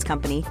Insurance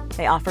Company,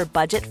 they offer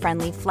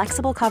budget-friendly,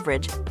 flexible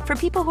coverage for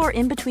people who are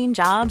in between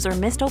jobs or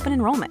missed open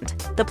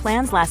enrollment. The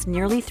plans last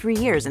nearly 3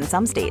 years in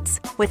some states,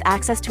 with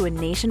access to a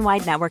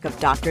nationwide network of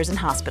doctors and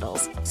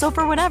hospitals. So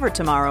for whatever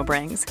tomorrow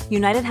brings,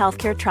 United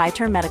Healthcare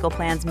Tri-Term Medical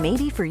Plans may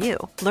be for you.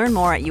 Learn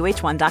more at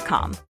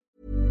uh1.com.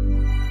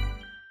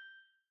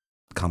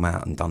 Come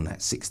out and done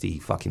that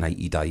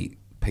 80 day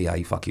PA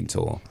fucking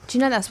tour. Do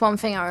you know that's one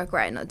thing I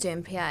regret not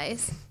doing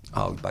PAs?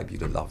 Oh, baby,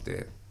 you'd have loved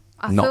it.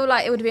 I feel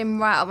like it would have been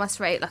right on my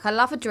street. Like, I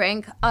love a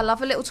drink, I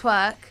love a little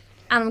twerk,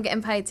 and I'm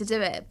getting paid to do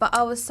it. But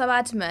I was so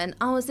adamant.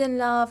 I was in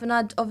love, and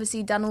I'd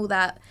obviously done all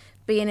that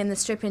being in the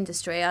strip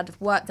industry. I'd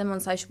worked them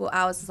on sociable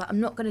hours. I was like, I'm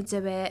not going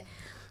to do it.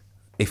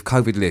 If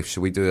COVID lifts,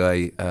 should we do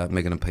a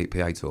Meghan and Pete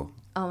PA tour?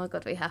 Oh my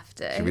God, we have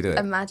to. Should we do it?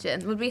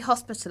 Imagine. We'd be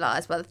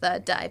hospitalised by the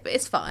third day, but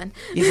it's fine.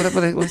 Yeah,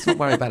 but let's not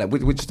worry about it.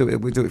 We'll just do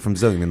it. We'll do it from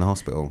Zoom in the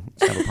hospital.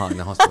 Just have a party in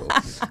the hospital.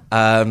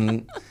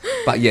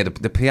 But yeah,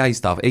 the PA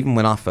stuff, even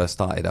when I first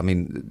started, I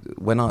mean,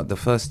 the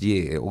first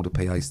year, all the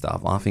PA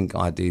stuff, I think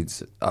I did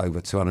over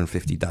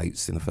 250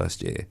 dates in the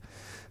first year.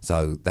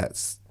 So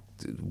that's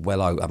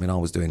well over, I mean, I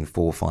was doing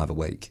 4 or 5 a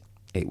week.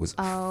 It was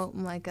oh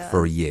my God.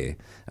 For a year.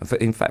 And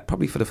in fact,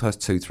 probably for the first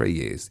 2-3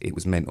 years, it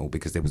was mental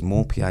because there was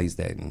more PAs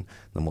then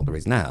than what there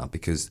is now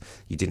because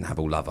you didn't have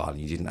all Love Island,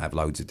 you didn't have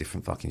loads of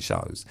different fucking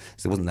shows.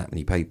 So there wasn't that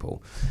many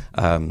people.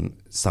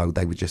 So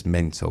they were just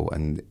mental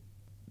and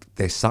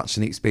there's such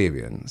an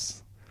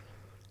experience.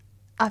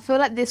 I feel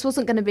like this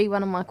wasn't going to be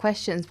one of my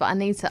questions, but I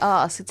need to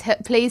ask.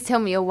 Please tell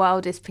me your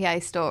wildest PA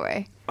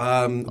story.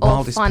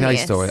 Wildest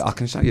funniest. PA story. I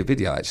can show you a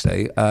video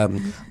actually.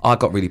 I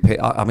got really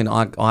pissed. I mean,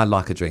 I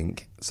like a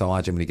drink, so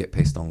I generally get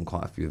pissed on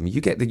quite a few of them. You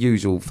get the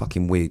usual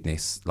fucking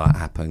weirdness like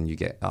happen.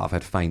 I've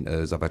had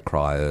fainters, I've had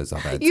criers,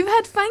 You've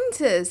had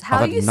fainters? How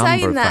are you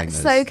saying that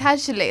fainters. so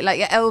casually? Like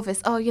you're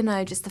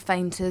Elvis, just the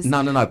fainters.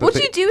 No. What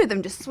do you do with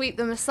them? Just sweep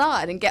them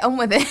aside and get on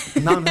with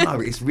it? No.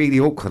 It's really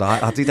awkward.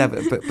 I did have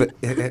it,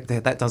 but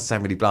that does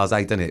sound really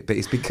blasé, doesn't it? But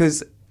it's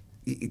because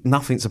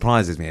nothing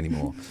surprises me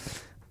anymore.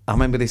 I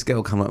remember this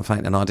girl coming up and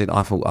faint, and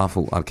I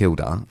thought I'd killed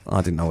her.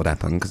 I didn't know what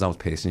happened because I was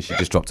pissed, and she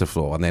just dropped to the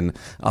floor. And then,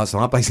 so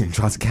I basically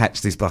tried to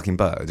catch this fucking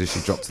bird as she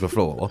dropped to the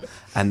floor.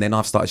 And then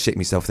I've started shitting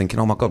myself, thinking,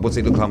 "Oh my God, what's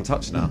it look like I'm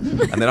touching her?"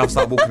 And then I've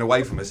started walking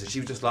away from her, so she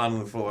was just lying on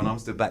the floor, and I'm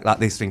stood back like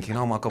this, thinking,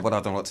 "Oh my God, what I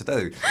don't know what to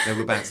do." Then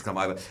we're about to come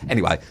over.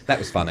 Anyway, that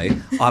was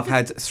funny. I've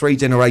had 3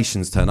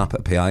 generations turn up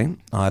at PA.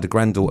 I had a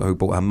granddaughter who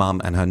brought her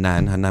mum and her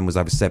nan. Her nan was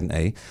over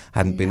 70,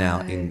 hadn't been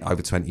out in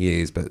over 20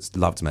 years, but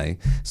loved me.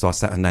 So I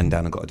sat her nan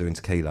down and got her doing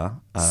tequila.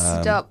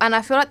 Stop. And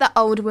I feel like the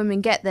older women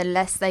get, the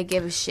less they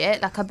give a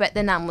shit. Like, I bet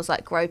the nan was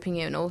like groping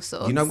you and all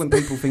sorts. You know when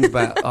people think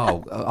about,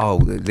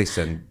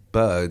 listen,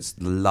 birds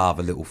love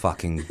a little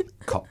fucking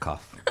cock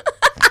cuff.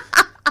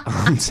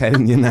 I'm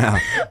telling you now.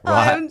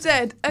 Right? I'm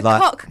dead.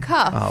 Cock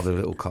cuff. Oh, the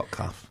little cock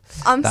cuff.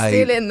 I'm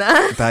stealing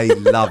that. They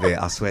love it,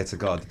 I swear to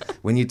God.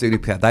 When you do the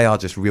PA, they are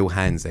just real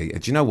handsy.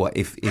 Do you know what?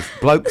 If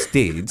blokes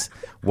did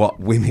what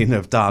women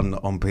have done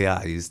on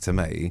PAs to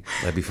me,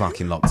 they'd be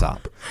fucking locked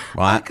up,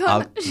 right?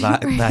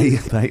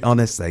 They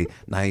honestly,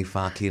 they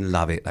fucking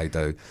love it. They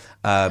do.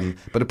 But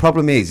the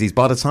problem is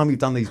by the time you've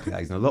done these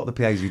PAs, and a lot of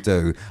the PAs you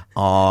do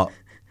are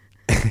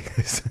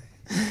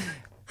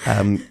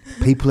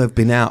people have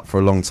been out for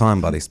a long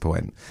time by this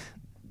point.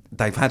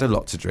 They've had a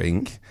lot to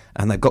drink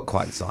and they've got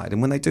quite excited.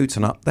 And when they do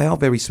turn up, they are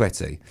very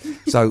sweaty.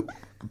 So,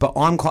 but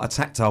I'm quite a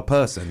tactile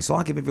person. So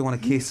I give everyone a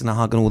kiss and a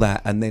hug and all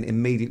that and then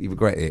immediately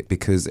regret it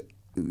because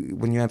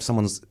when you have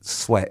someone's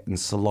sweat and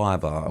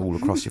saliva all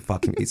across your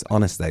fucking... It's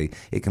honestly,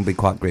 it can be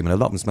quite grim. And a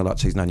lot of them smell like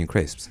cheese and onion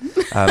crisps.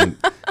 And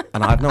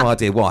I have no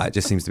idea why. It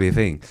just seems to be a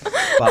thing.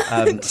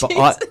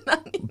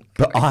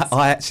 But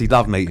I actually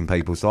love meeting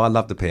people, so I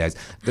love the PAs.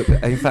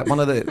 In fact, one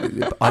of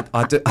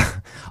the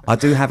I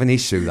do have an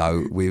issue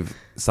though with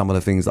some of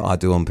the things that I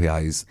do on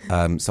PAs.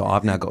 So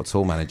I've now got a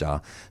tour manager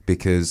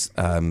because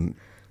I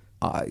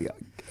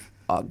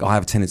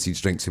have a tendency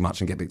to drink too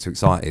much and get a bit too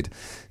excited.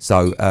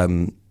 So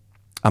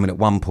I mean, at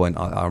one point,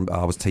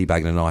 I was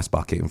teabagging an ice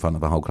bucket in front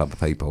of a whole club of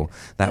people.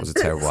 That was a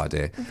terrible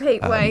idea.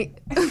 Pete, wait.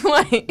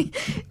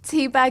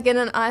 Teabagging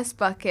an ice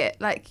bucket?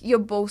 Like, your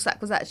ball sack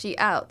was actually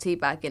out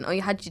teabagging, or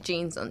you had your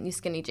jeans on, your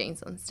skinny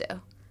jeans on still?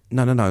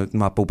 No.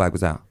 My ball bag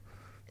was out.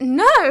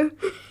 No!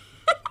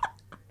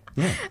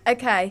 Yeah.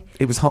 Okay.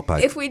 It was hot,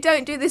 babe. If we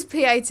don't do this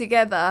PA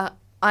together...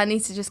 I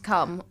need to just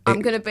come.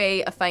 I'm going to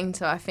be a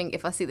fainter, I think,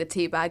 if I see the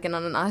teabagging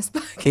on an ice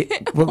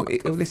bucket.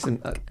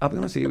 Listen, I'll be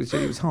honest with you,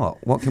 it was hot.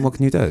 What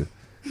can you do?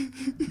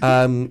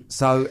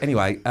 So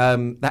anyway,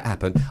 that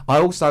happened. I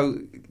also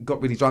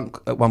got really drunk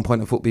at one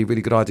point and thought it'd be a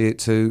really good idea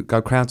to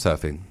go crowd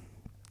surfing.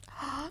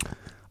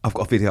 I've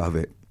got a video of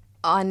it.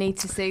 I need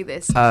to see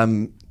this.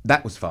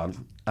 That was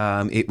fun.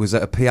 It was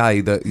at a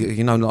PA that,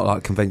 you know, not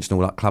like conventional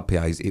like club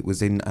PAs. It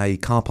was in a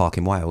car park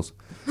in Wales.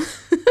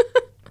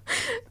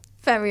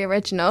 Very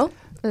original.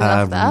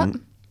 Love that.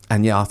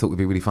 And yeah, I thought it would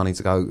be really funny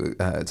to go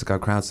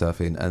crowd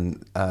surfing,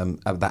 and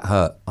that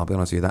hurt. I'll be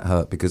honest with you, that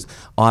hurt because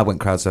I went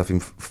crowd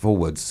surfing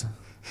forwards.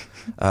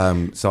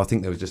 So I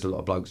think there was just a lot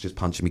of blokes just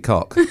punching me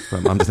cock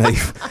from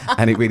underneath,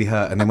 and it really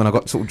hurt. And then when I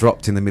got sort of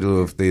dropped in the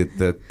middle of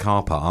the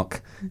car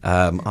park,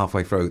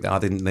 halfway through, I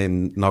didn't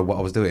then know what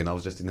I was doing. I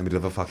was just in the middle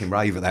of a fucking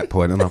rave at that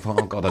point, and I thought,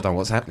 oh God, I don't know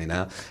what's happening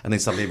now. And then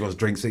suddenly everyone's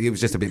drinks. It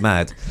was just a bit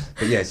mad.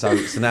 But yeah, so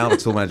now the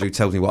tour manager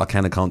tells me what I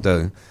can and can't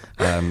do.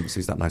 So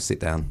he's like, no, sit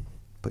down,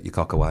 put your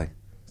cock away.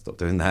 Stop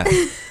doing that.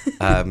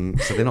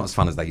 So they're not as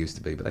fun as they used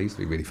to be, but they used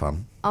to be really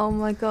fun. Oh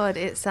my God,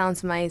 it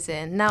sounds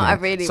amazing. Now I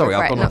really Sorry,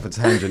 regret I've gone off a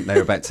tangent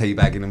there about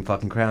teabagging and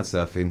fucking crowd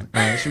surfing.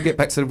 Should we get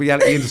back to the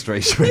reality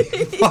industry? Should we?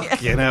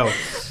 Fucking hell.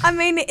 I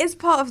mean, it is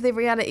part of the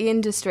reality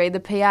industry, the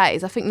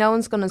PAs. I think no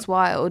one's gone as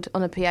wild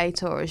on a PA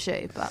tour as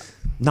you, but...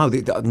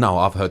 No,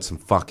 I've heard some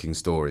fucking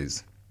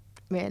stories.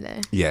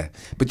 Really? Yeah.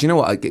 But you know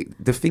what?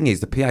 The thing is,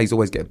 the PAs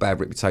always get a bad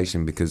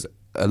reputation because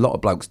a lot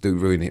of blokes do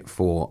ruin it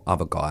for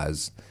other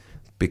guys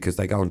because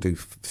they go and do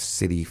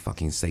silly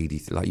fucking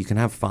seedy... Like, you can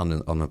have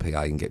fun on a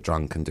PA and get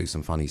drunk and do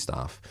some funny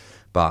stuff.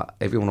 But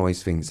everyone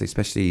always thinks,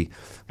 especially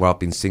where I've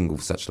been single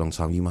for such a long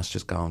time, you must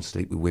just go and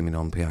sleep with women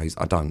on PAs.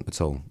 I don't at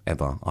all,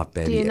 ever. I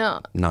barely... Do you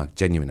not? No,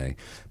 genuinely.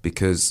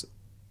 Because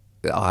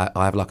I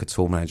have like a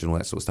tour manager and all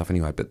that sort of stuff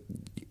anyway, but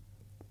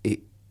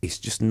it's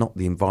just not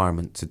the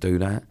environment to do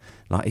that.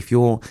 Like, if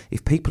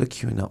people are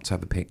queuing up to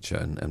have a picture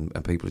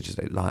and people are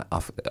just like...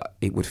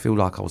 it would feel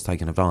like I was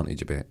taking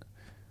advantage a bit.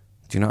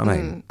 Do you know what I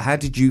mean? How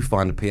did you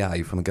find a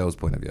PA from a girl's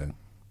point of view?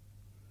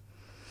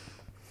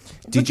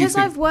 Because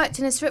I've worked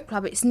in a strip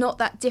club, it's not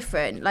that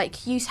different.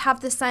 Like, you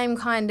have the same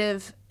kind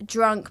of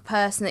drunk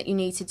person that you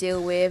need to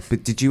deal with.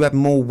 But did you have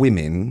more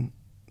women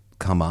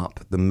come up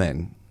than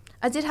men?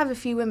 I did have a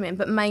few women,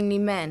 but mainly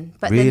men.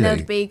 But Really? then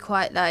they'd be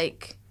quite,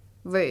 like,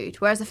 rude.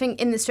 Whereas I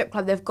think in the strip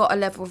club, they've got a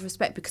level of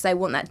respect because they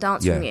want that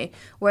dance from you.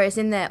 Whereas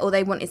in there, all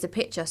they want is a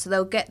picture. So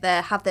they'll get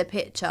there, have their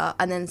picture,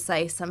 and then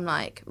say some,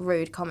 like,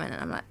 rude comment.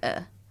 And I'm like,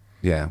 ugh.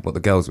 Yeah, what the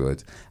girls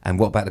would. And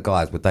what about the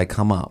guys? Would they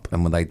come up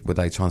and would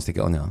they try and stick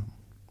it on you?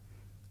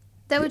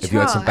 They would Have try.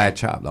 you had some bad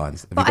chat-up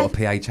lines? Have you got a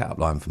PA chat-up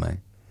line for me?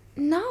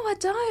 No, I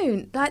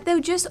don't. Like, they were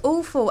just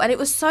awful. And it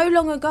was so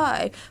long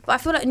ago. But I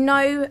feel like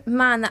no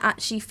man that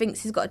actually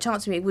thinks he's got a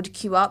chance with me would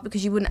queue up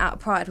because you wouldn't out of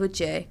pride, would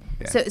you?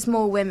 Yeah. So it's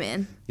more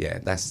women. Yeah,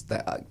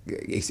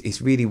 it's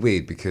really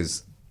weird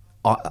because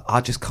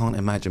I just can't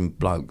imagine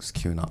blokes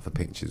queuing up for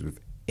pictures with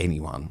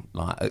anyone.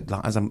 Like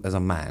as a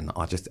man,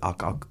 I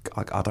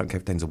don't care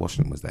if Denzel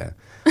Washington was there.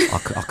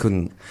 I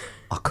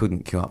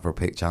couldn't queue up for a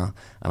picture.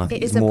 And I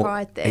think It is a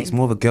pride thing. It's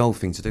more of a girl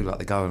thing to do. Like,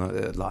 they go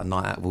on like a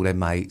night out with all their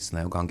mates and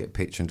they'll go and get a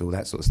picture and do all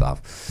that sort of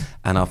stuff.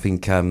 And I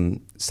think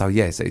so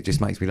it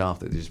just makes me laugh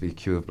that there'd just be a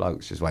queue of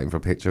blokes just waiting for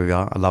a picture of you.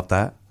 I love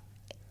that.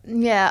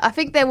 Yeah, I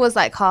think there was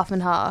like half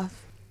and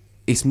half.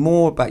 It's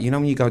more about, you know,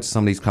 when you go to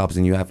some of these clubs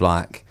and you have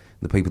like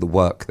the people that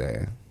work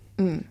there.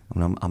 I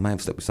mean, I may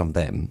have slept with some of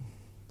them,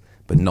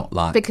 but not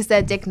like... Because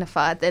they're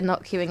dignified, they're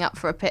not queuing up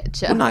for a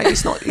picture. Well, no,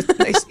 it's not.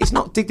 It's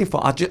not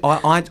dignified.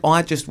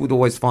 I just would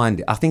always find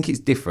it. I think it's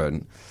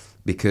different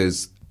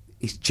because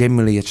it's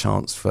generally a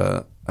chance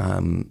for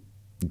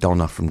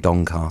Donna from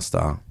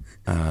Doncaster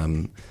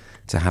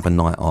to have a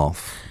night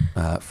off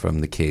from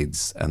the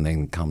kids and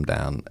then come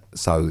down.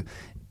 So,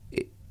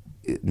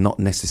 not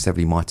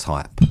necessarily my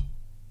type.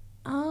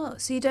 Oh,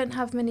 so you don't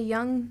have many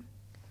young...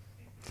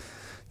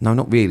 No,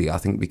 not really. I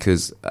think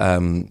because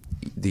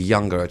the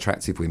younger,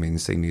 attractive women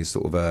see me as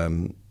sort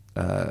of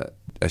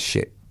a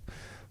shit,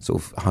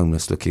 sort of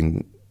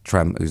homeless-looking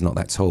tramp who's not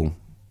that tall.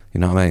 You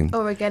know what I mean?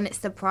 Or again, it's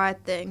the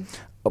pride thing.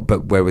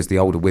 But whereas the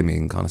older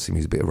women kind of see me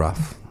as a bit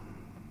rough.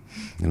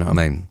 You know what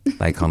I mean?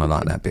 They kind of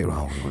like that bit.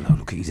 Oh,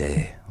 look at his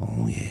hair.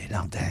 Oh yeah,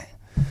 love that.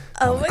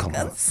 Oh my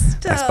God,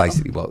 stop. That's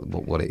basically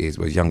what it is.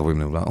 Whereas younger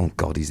women are like, oh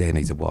God, his hair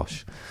needs a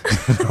wash.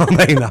 You know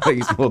what I mean? I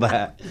think it's more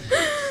that.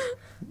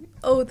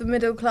 Oh, the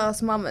middle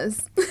class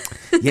mamas.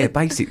 Yeah,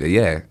 basically,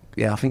 yeah.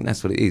 Yeah, I think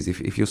that's what it is.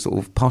 If you're sort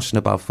of posh and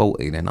above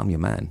 40, then I'm your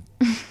man.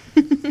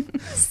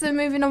 So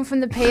moving on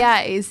from the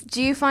PAs,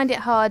 do you find it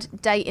hard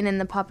dating in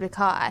the public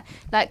eye?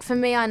 Like, for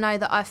me, I know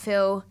that I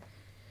feel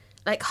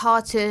like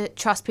hard to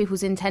trust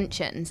people's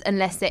intentions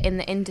unless they're in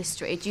the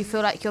industry. Do you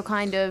feel like you're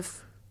kind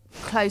of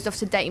closed off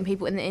to dating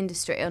people in the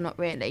industry, or not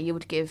really? You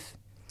would give...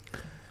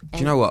 Do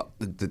you know what?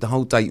 The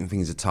whole dating thing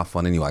is a tough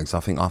one anyway, because I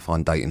think I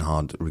find dating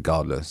hard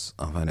regardless.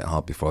 I found it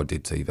hard before I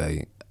did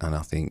TV, and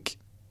I think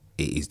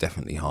it is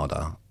definitely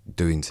harder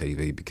doing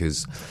TV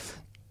because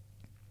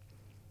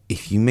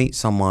if you meet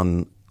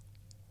someone,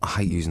 I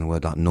hate using the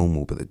word like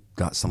normal, but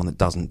like someone that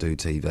doesn't do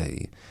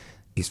TV,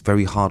 it's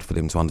very hard for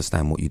them to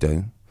understand what you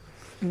do.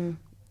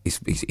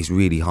 It's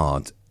really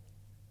hard.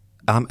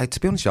 To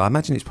be honest with you, I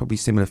imagine it's probably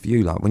similar for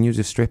you. Like when you're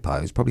a stripper,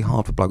 it's probably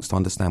hard for blokes to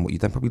understand what you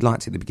do. They probably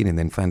liked it at the beginning,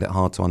 then found it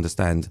hard to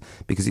understand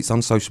because it's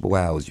unsociable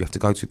hours. You have to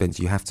go to events.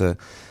 You have to,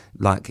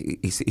 like,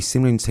 it's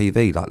similar in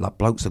TV. Like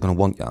blokes are going to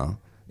want you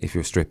if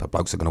you're a stripper.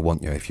 Blokes are going to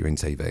want you if you're in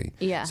TV.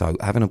 Yeah. So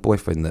having a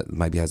boyfriend that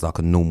maybe has like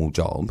a normal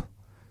job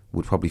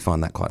would probably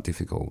find that quite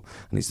difficult.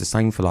 And it's the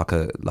same for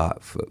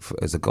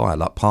as a guy.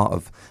 Like part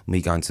of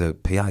me going to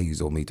PAs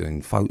or me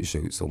doing photo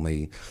shoots or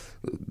me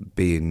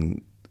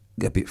being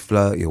a bit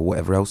flirty or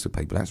whatever else with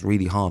people, that's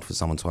really hard for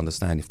someone to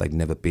understand if they've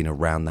never been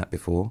around that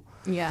before.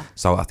 Yeah.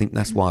 So I think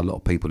that's why a lot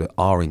of people that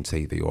are in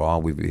TV or are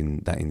within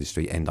that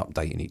industry end up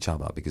dating each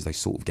other, because they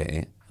sort of get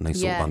it and they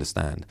sort of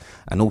understand.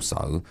 And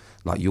also,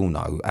 like you'll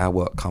know, our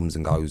work comes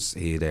and goes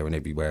here, there and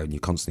everywhere, and you're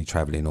constantly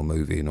travelling or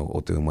moving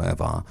or doing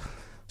whatever.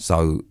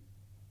 So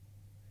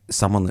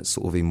someone that's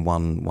sort of in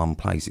one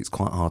place, it's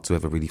quite hard to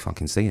ever really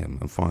fucking see them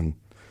and find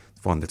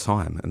the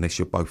time, unless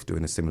you're both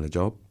doing a similar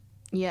job.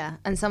 Yeah,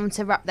 and someone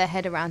to wrap their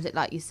head around it,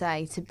 like you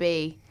say, to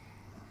be,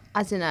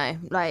 I don't know,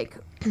 like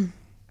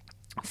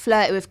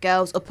flirty with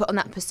girls or put on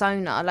that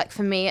persona. Like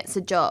for me, it's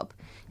a job.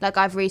 Like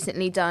I've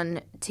recently done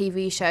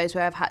TV shows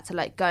where I've had to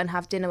like go and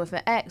have dinner with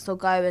an ex or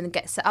go and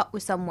get set up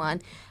with someone,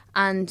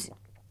 and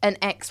an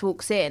ex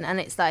walks in and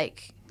it's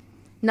like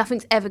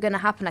nothing's ever going to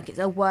happen. Like it's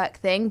a work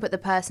thing, but the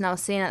person I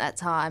was seeing at that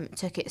time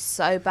took it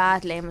so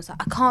badly and was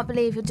like, I can't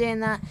believe you're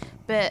doing that.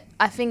 But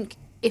I think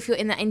if you're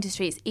in that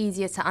industry, it's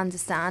easier to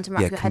understand and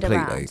wrap your head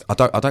around.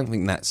 I don't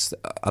think that's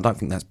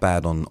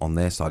bad on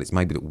their side. It's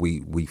maybe that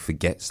we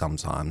forget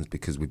sometimes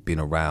because we've been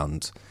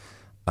around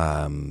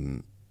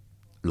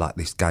like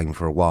this game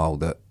for a while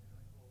that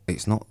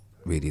it's not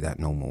really that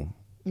normal.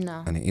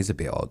 No. And it is a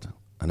bit odd.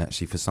 And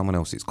actually for someone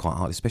else it's quite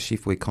hard, especially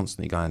if we're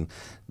constantly going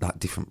like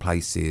different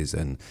places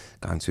and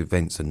going to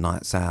events and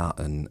nights out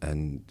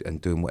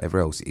and doing whatever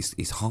else.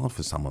 It's hard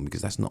for someone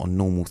because that's not a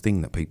normal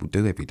thing that people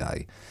do every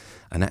day.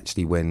 And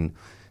actually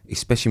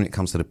especially when it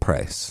comes to the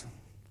press,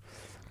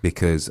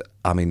 because,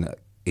 I mean,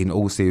 in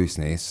all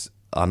seriousness,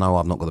 I know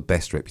I've not got the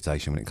best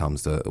reputation when it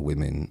comes to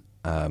women,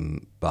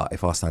 but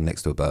if I stand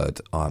next to a bird,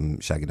 I'm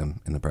shagging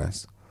them in the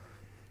press.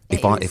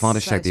 If I'd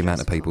have shagged the amount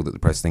of people that the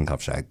press think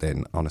I've shagged,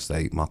 then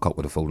honestly, my cock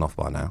would have fallen off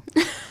by now.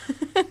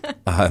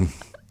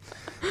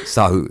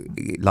 So,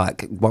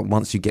 like,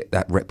 once you get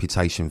that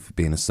reputation for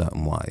being a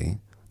certain way,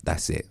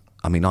 that's it.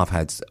 I mean, I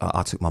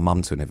took my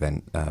mum to an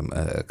event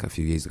a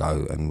few years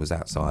ago and was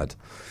outside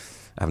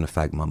having a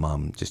fag with my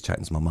mum, just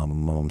chatting to my mum.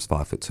 And my mum's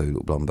 5'2",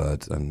 little blonde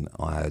bird, and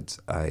I had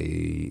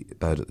a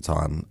bird at the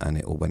time, and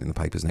it all went in the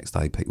papers next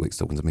day. Pete Wicks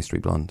talking to Mystery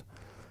Blonde.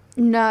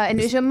 No, and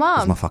it was your mum?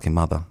 It was my fucking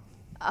mother.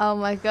 Oh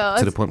my God.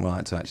 To the point where I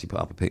had to actually put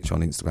up a picture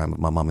on Instagram of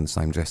my mum in the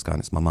same dress going,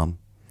 it's my mum.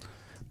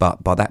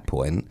 But by that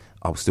point,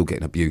 I was still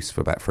getting abuse for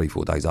about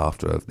 3-4 days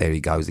after of, there he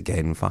goes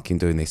again, fucking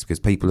doing this, because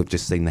people have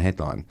just seen the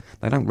headline.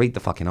 They don't read the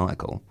fucking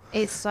article.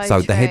 It's so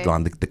true. The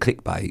headline, the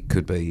clickbait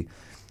could be,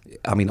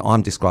 I mean,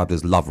 I'm described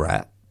as Love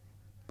Rat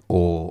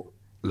or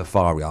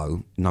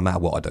Lothario, no matter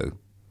what I do.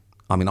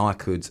 I mean, I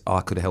could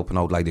help an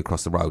old lady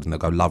across the road and they'll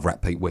go, Love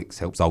Rat Pete Wicks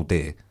helps old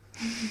dear.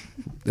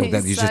 Do you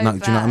know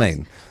what I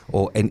mean?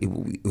 Or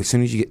as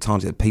soon as you get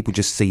targeted, people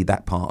just see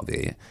that part of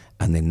it,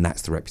 and then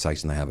that's the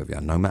reputation they have of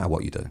you, no matter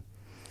what you do.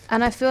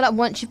 And I feel like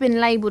once you've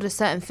been labelled a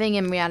certain thing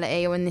in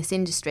reality or in this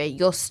industry,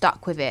 you're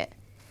stuck with it.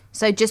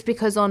 So just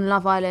because on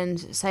Love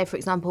Island, say for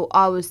example,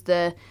 I was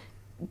the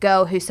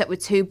girl who slept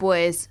with 2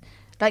 boys,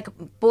 like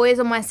boys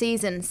on my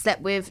season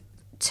slept with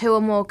 2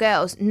 or more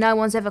girls, no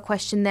one's ever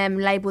questioned them,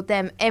 labelled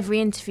them.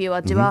 Every interview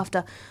I do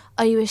after,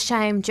 are you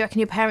ashamed? Do you reckon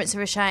your parents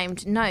are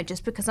ashamed? No,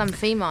 just because I'm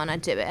female and I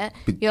do it,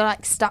 you're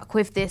like stuck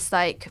with this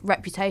like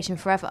reputation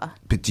forever.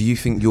 But do you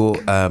think you're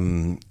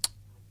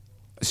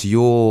so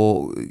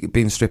you're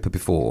being a stripper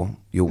before,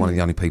 you're one of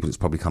the only people that's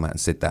probably come out and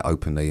said that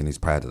openly and is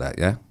proud of that,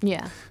 yeah?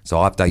 Yeah.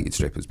 So I've dated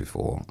strippers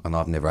before and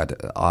I've never had,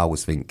 I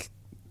always think,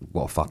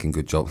 what a fucking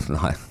good job.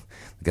 Like,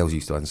 the girls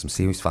used to earn some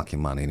serious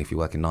fucking money, and if you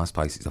work in nice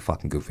places, it's a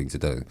fucking good thing to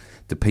do.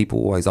 Do people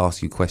always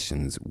ask you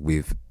questions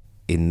with,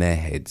 in their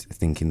head,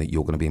 thinking that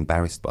you're going to be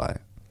embarrassed by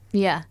it?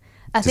 Yeah.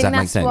 I think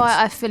that's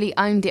why I fully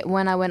owned it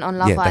when I went on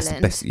Love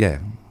Island. That's the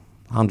best,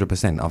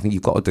 100%. I think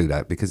you've got to do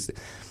that because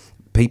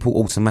people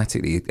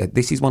automatically,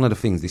 this is one of the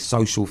things, this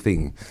social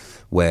thing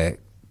where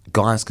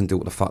guys can do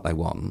what the fuck they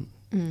want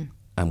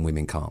and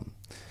women can't.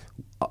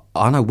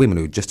 I know women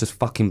who are just as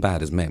fucking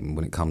bad as men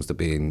when it comes to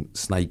being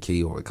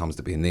snaky, or it comes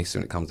to being this,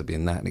 and it comes to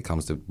being that, and it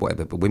comes to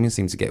whatever. But women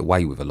seem to get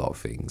away with a lot of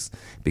things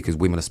because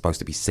women are supposed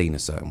to be seen a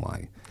certain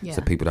way. Yeah.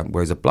 So people don't.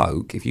 Whereas a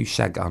bloke, if you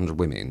shag 100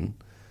 women,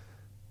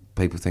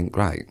 people think,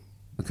 great,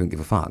 I couldn't give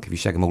a fuck. If you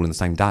shag them all in the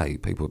same day,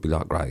 people would be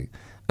like, great.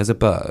 As a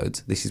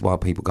bird, this is why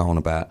people go on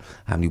about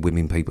how many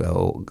women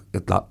people.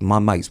 Like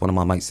one of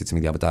my mates said to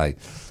me the other day,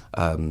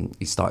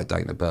 he started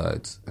dating a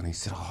bird, and he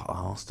said, I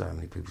asked her how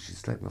many people she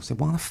slept with. I said,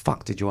 why the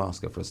fuck did you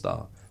ask her for a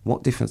start?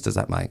 What difference does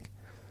that make?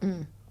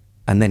 And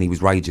then he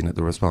was raging at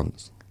the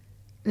response.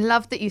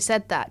 Love that you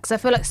said that, because I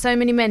feel like so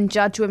many men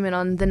judge women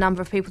on the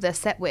number of people they're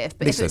slept with,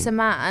 but if it's a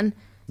man,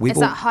 it's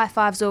like high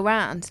fives all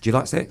round. Do you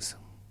like sex?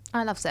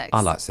 I love sex.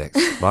 I like sex,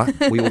 right?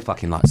 We all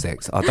fucking like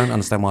sex. I don't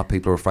understand why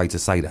people are afraid to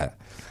say that.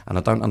 And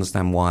I don't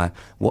understand why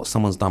what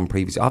someone's done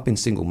previously. I've been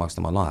single most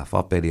of my life.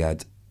 I've barely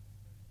had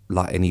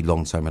like any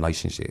long-term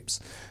relationships.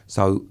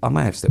 So I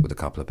may have slept with a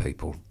couple of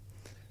people.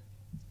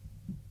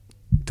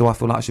 Do I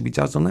feel like I should be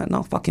judged on that? No,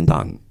 I fucking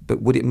don't.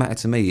 But would it matter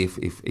to me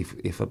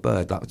if a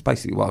bird, like it's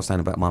basically what I was saying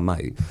about my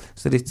mate.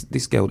 So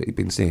this girl that he'd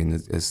been seeing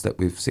has slept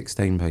with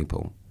 16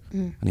 people.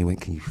 And he went,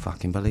 can you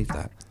fucking believe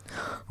that?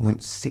 I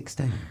went,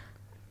 16?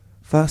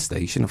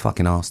 Firstly, you shouldn't have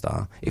fucking asked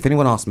her. If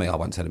anyone asked me, I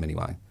won't tell them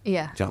anyway.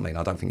 Yeah. Do you know what I mean?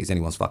 I don't think it's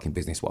anyone's fucking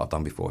business what I've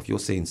done before. If you're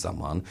seeing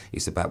someone,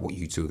 it's about what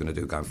you two are going to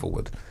do going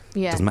forward.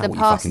 Yeah, Doesn't matter the what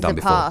you've past fucking is done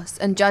the before. past,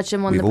 and judge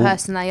them on We've the all-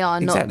 person they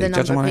are, not Exactly. the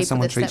Judge them number on of how people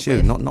someone they've treats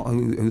slept you, with. not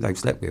who they've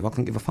slept with. I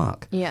couldn't give a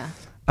fuck. Yeah.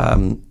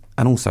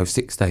 And also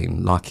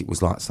 16, like it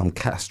was like some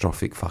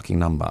catastrophic fucking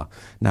number.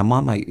 Now, my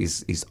mate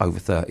is over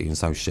 30 and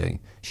so is she.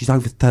 She's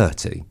over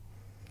 30.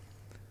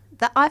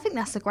 I think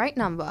that's a great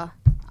number.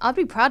 I'd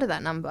be proud of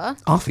that number.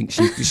 I think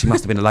she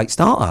must have been a late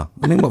starter.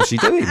 I mean, what's she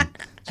doing? Do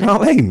you know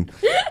what I mean?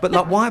 But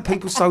like, why are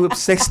people so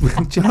obsessed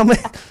with? Do you know what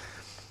I mean?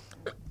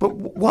 But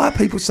why are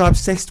people so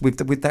obsessed with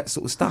that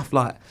sort of stuff?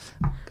 Like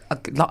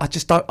I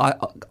just don't.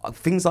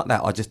 Things like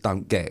that I just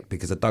don't get,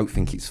 because I don't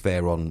think it's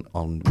fair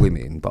on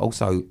women, but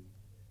also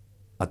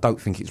I don't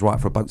think it's right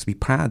for a bloke to be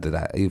proud of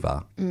that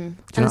either. Do you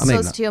know what I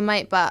mean? To your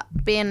mate, but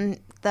being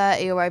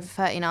 30 or over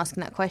 30 and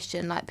asking that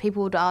question, like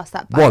people would ask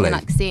that back Wally. in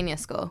like senior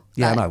school.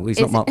 Yeah, like, no, he's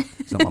not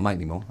my mate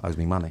anymore. Owes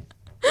me money.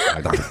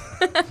 I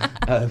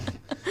don't.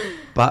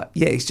 But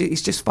yeah, it's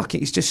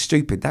just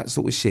stupid, that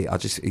sort of shit.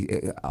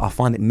 I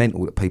find it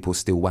mental that people are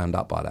still wound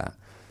up by that.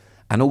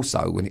 And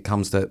also when it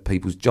comes to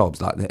people's jobs,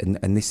 like,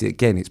 and this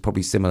again, it's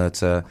probably similar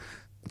to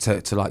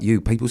like you.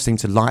 People seem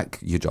to like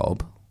your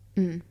job,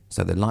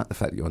 so they like the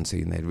fact that you're on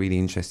TV and they're really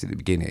interested at the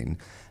beginning.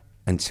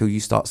 Until you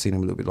start seeing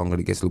them a little bit longer,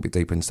 it gets a little bit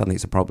deeper, and suddenly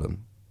it's a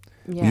problem.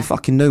 Yeah. You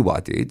fucking knew what I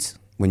did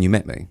when you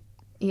met me.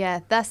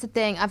 Yeah, that's the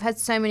thing. I've had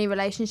so many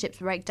relationships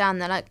break down.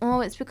 They're like, oh,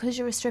 it's because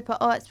you're a stripper.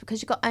 Oh, it's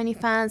because you got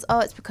OnlyFans. Oh,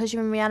 it's because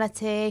you're in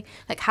reality.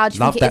 Like, how do you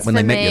Loved think it that is when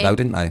for they me? met you, though,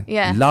 didn't they?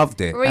 Yeah. Loved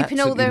it. Reaping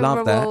all the Absolutely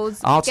loved that.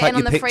 rewards. I'll getting take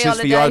on your the free pictures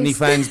for your holidays.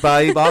 OnlyFans,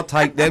 babe. I'll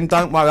take them.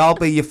 Don't worry. I'll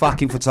be your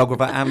fucking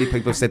photographer. How many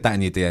people have said that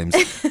in your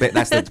DMs? Bet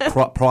that's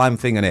the prime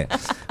thing, isn't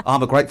it?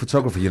 I'm a great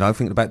photographer, you know,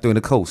 thinking about doing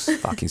a course.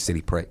 Fucking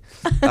silly prick.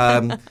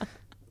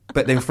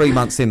 But then 3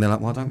 months in, they're like,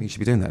 well, I don't think you should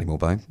be doing that anymore,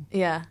 babe.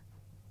 Yeah.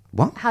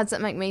 What? How does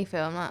that make me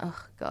feel? I'm like,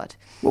 oh, God.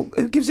 Well,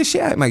 who gives a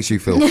shit how it makes you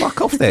feel? Fuck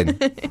off then.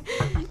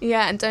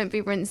 Yeah, and don't be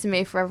rinsing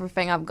me for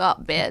everything I've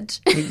got, bitch.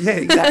 Yeah,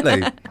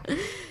 exactly.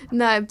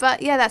 No,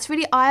 but yeah, that's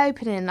really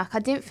eye-opening. Like, I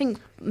didn't think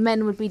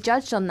men would be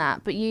judged on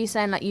that, but you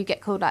saying like you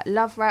get called like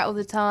love rat all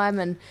the time,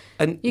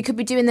 and you could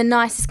be doing the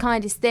nicest,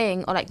 kindest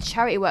thing, or like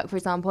charity work, for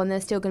example, and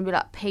they're still going to be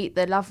like Pete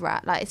the love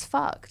rat. Like, it's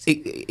fucked.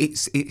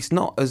 It's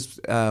not as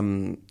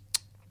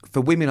for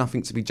women, I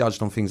think, to be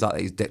judged on things like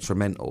that is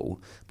detrimental,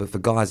 but for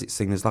guys it's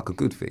seen as like a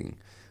good thing.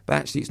 But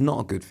actually it's not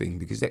a good thing,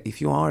 because if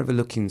you are ever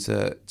looking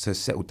to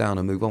settle down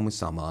and move on with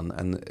someone,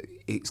 and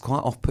it's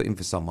quite off-putting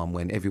for someone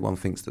when everyone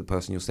thinks that the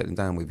person you're settling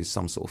down with is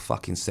some sort of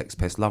fucking sex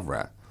pest love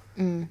rat.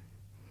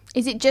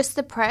 Is it just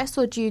the press,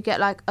 or do you get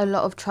like a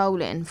lot of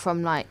trolling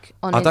from like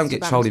on I don't get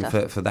Instagram trolling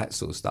stuff? for that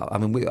sort of stuff. I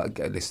mean,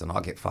 listen, I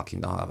get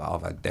fucking.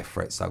 I've had death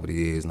threats over the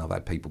years, and I've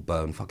had people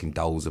burn fucking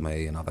dolls of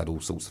me, and I've had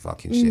all sorts of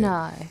fucking shit.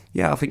 No.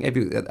 Yeah, I think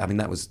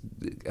that was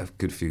a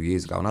good few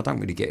years ago, and I don't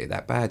really get it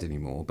that bad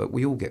anymore. But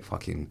we all get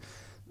fucking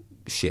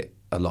shit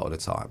a lot of the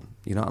time.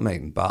 You know what I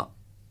mean? But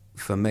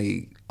for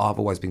me, I've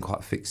always been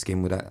quite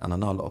thick-skinned with that, and I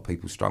know a lot of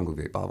people struggle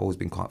with it, but I've always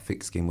been quite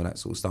thick-skinned with that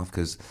sort of stuff,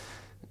 because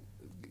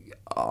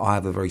I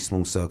have a very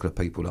small circle of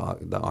people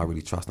that I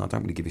really trust, and I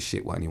don't really give a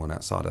shit what anyone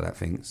outside of that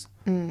thinks.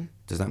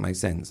 Does that make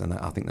sense? And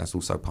I think that's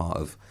also part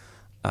of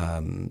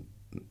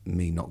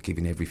me not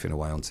giving everything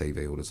away on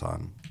TV all the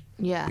time.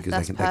 Yeah, because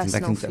that's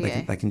personal for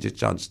you. they can just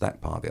judge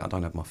that part of it. I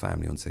don't have my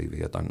family on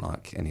TV. I don't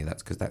like any of that,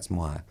 because that's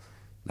my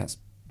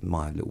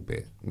little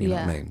bit. You know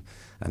what I mean?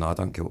 And I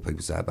don't care what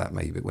people say about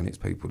me, but when it's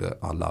people that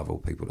I love or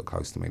people that are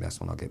close to me,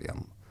 that's when I get the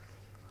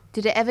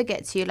Did it ever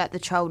get to you, like the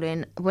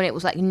trolling, when it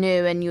was like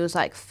new and you was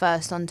like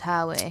first on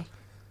Towie?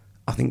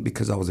 I think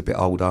because I was a bit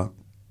older,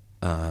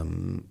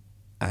 and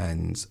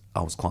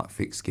I was quite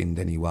thick-skinned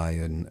anyway,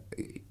 and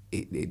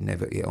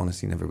it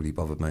honestly never really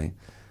bothered me.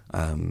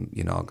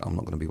 You know, I'm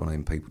not going to be one of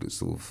them people that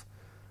sort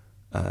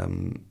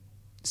of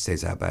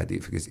says how bad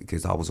it is,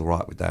 because I was all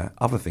right with that.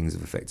 Other things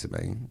have affected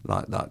me,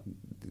 like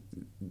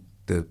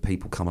the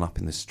people coming up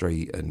in the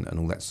street and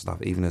all that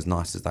stuff. Even as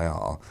nice as they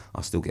are,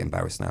 I still get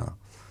embarrassed now.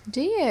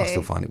 Do you? I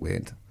still find it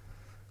weird.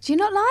 Do you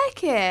not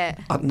like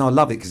it? No, I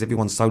love it because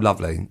everyone's so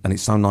lovely and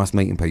it's so nice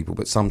meeting people.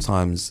 But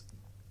sometimes,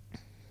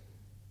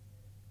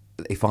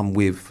 if I'm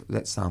with,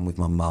 let's say I'm with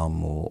my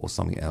mum or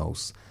something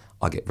else,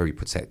 I get very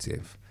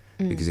protective.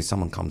 Because if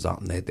someone comes up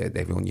and they're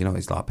everyone, you know,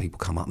 it's like people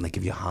come up and they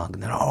give you a hug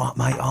and they're all right,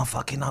 mate, I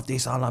fucking love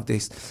this, I love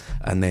this.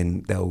 And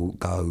then they'll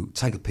go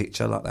take a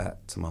picture like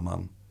that to my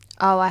mum.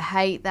 Oh, I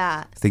hate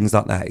that. Things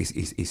like that. It's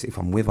if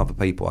I'm with other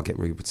people, I get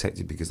really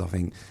protected because I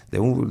think they're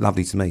all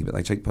lovely to me, but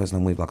they treat the person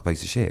I'm with like a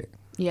piece of shit.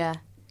 Yeah.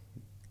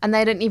 And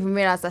they don't even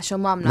realise that's your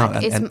mum. No,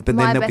 Like, it's but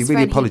my then they'll best be really friend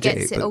who apologetic.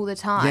 gets it but all the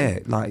time. Yeah,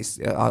 like I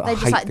They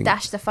just hate like things.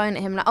 dash the phone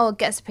at him like, oh,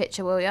 get us a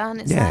picture, will you? And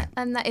it's Yeah. like,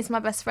 and that is my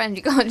best friend.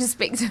 You can't just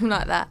speak to him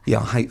like that.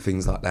 Yeah, I hate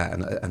things like that,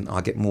 and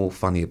I get more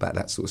funny about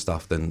that sort of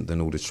stuff than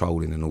all the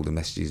trolling and all the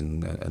messages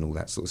and all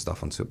that sort of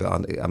stuff onto it.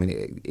 But I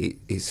mean,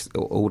 it's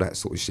all that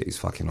sort of shit is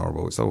fucking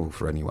horrible. It's horrible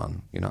for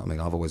anyone, you know what I mean?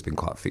 I've always been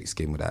quite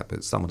thick-skinned with that,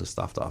 but some of the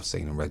stuff that I've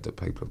seen and read that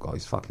people have got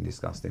is fucking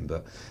disgusting.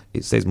 But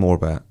it says more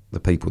about the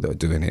people that are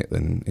doing it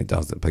than it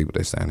does the people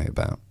they're saying it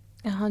about.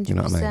 100%. You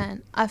know what I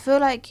mean? I feel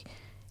like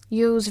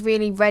you was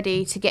really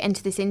ready to get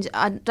into this.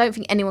 I don't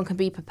think anyone can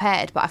be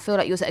prepared, but I feel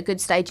like you was at a good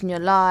stage in your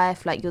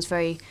life. Like you was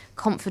very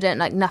confident.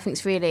 Like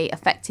nothing's really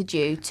affected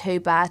you too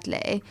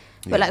badly.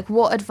 But like,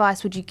 what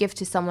advice would you give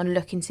to someone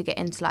looking to get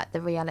into like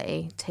the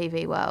reality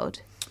TV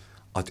world?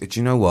 Do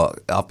you know what?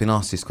 I've been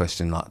asked this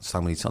question like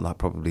so many times, like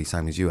probably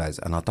same as you as,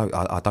 and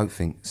I don't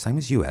think same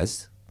as you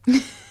as.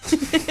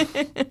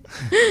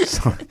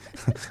 Sorry,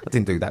 I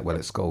didn't do that well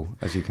at school,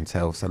 as you can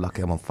tell. So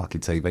lucky I'm on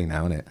fucking TV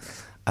now, innit?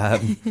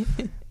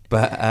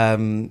 But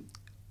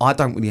I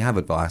don't really have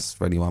advice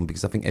for anyone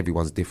because I think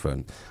everyone's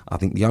different. I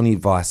think the only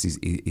advice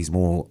is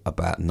more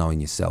about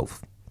knowing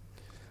yourself.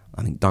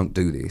 I think don't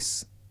do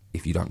this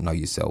if you don't know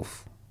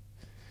yourself,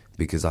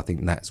 because I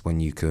think that's when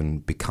you can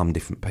become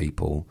different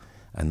people,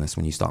 and that's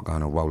when you start going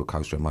on a roller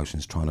coaster of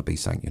emotions trying to be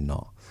something you're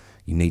not.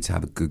 You need to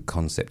have a good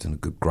concept and a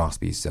good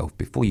grasp of yourself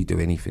before you do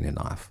anything in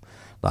life.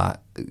 Like,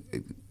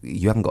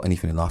 you haven't got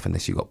anything in life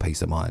unless you've got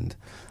peace of mind.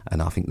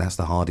 And I think that's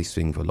the hardest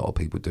thing for a lot of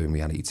people doing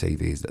reality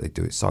TV, is that they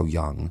do it so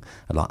young,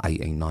 at like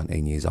 18,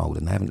 19 years old,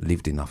 and they haven't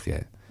lived enough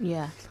yet.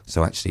 Yeah.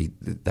 So actually,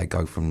 they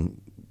go from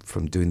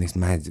doing this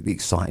mad,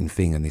 exciting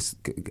thing and this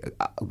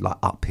like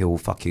uphill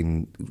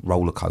fucking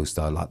roller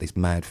coaster, like this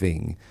mad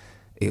thing.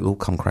 It'll all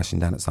come crashing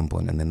down at some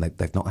point, and then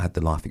they've not had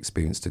the life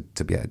experience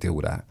to be able to deal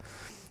with that.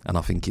 And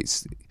I think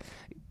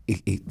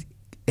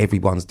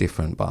everyone's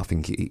different, but I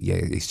think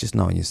it's just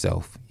knowing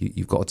yourself.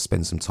 You've got to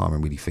spend some time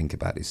and really think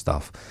about this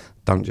stuff.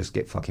 Don't just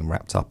get fucking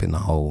wrapped up in the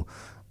whole,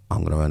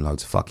 I'm going to earn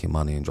loads of fucking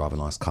money and drive a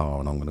nice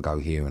car, and I'm going to go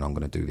here and I'm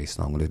going to do this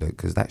and I'm going to do it,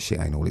 because that shit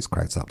ain't all it's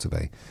cracked up to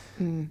be.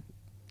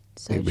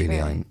 So it really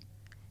true. ain't.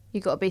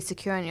 You got to be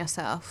secure in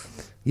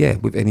yourself. Yeah,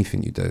 with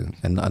anything you do,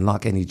 and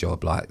like any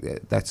job, like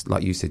that's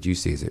like you said, you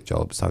see as a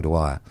job, so do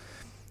I.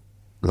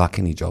 Like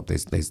any job,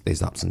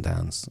 there's ups and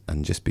downs,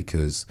 and just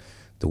because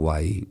the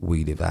way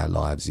we live our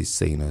lives is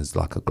seen as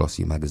like a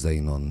glossy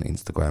magazine on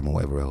Instagram or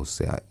whatever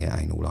else, it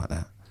ain't all like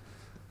that.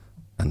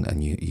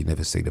 And you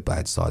never see the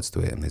bad sides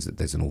to it, and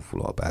there's an awful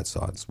lot of bad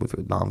sides.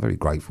 I'm very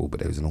grateful, but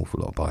there's an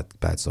awful lot of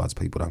bad sides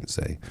people don't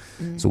see.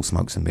 It's all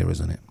smokes and mirrors,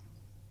 isn't it?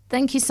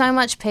 Thank you so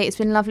much, Pete. It's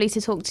been lovely to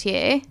talk to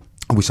you.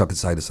 I wish I could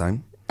say the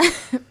same.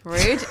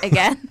 Rude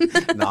again.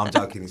 No, I'm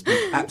joking. It's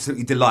been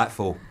absolutely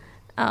delightful.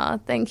 Oh,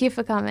 thank you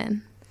for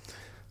coming.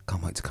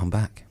 Can't wait to come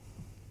back.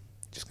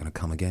 Just going to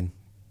come again.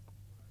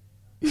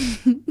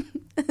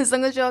 As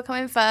long as you're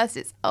coming first,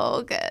 it's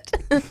all good.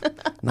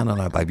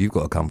 No, babe, you've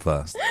got to come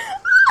first.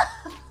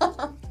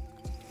 I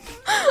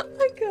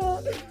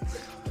can't.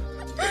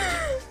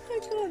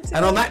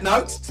 And on that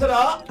note,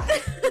 ta-da!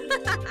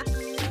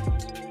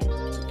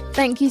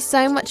 Thank you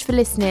so much for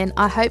listening.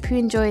 I hope you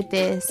enjoyed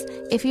this.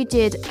 If you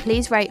did,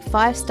 please rate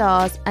 5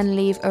 stars and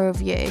leave a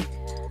review.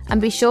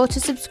 And be sure to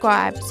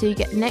subscribe so you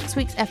get next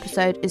week's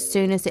episode as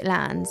soon as it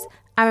lands.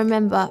 And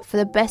remember, for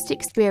the best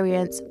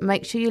experience,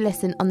 make sure you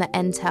listen on the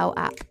Entel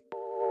app.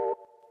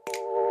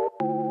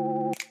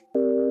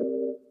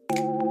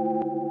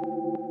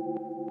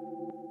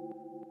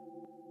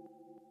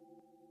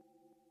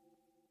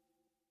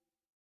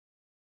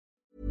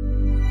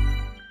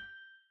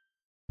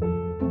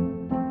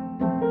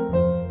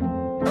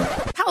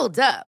 Hold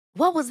up.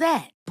 What was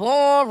that?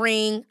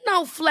 Boring.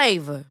 No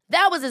flavor.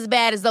 That was as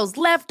bad as those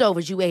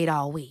leftovers you ate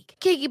all week.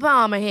 Keke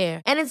Palmer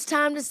here. And it's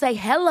time to say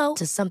hello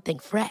to something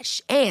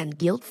fresh and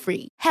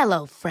guilt-free.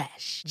 Hello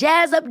Fresh.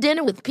 Jazz up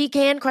dinner with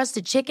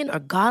pecan-crusted chicken or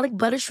garlic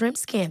butter shrimp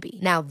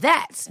scampi. Now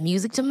that's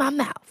music to my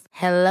mouth.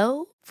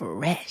 Hello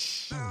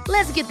Fresh.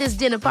 Let's get this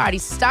dinner party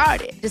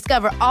started.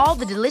 Discover all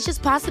the delicious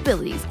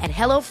possibilities at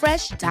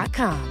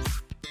HelloFresh.com.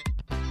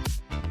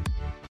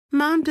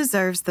 Mom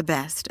deserves the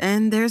best,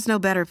 and there's no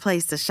better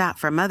place to shop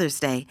for Mother's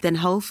Day than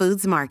Whole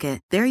Foods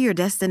Market. They're your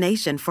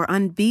destination for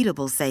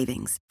unbeatable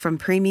savings, from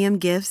premium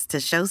gifts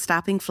to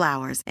show-stopping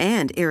flowers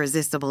and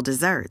irresistible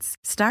desserts.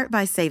 Start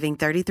by saving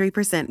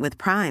 33% with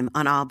Prime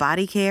on all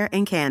body care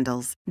and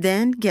candles.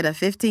 Then get a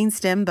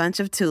 15-stem bunch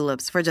of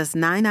tulips for just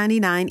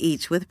 $9.99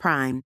 each with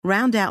Prime.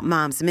 Round out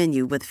Mom's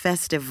menu with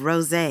festive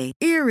rosé,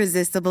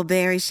 irresistible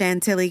berry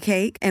chantilly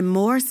cake, and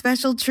more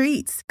special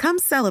treats. Come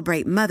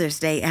celebrate Mother's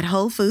Day at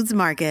Whole Foods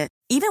Market.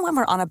 Even when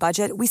we're on a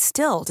budget, we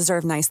still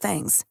deserve nice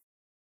things.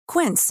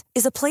 Quince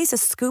is a place to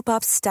scoop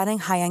up stunning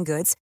high-end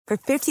goods for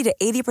 50 to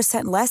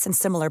 80% less than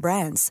similar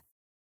brands.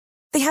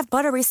 They have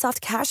buttery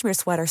soft cashmere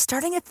sweaters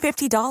starting at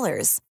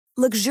 $50,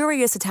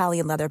 luxurious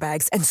Italian leather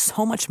bags, and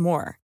so much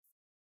more.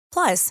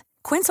 Plus,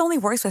 Quince only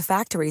works with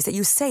factories that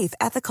use safe,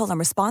 ethical, and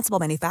responsible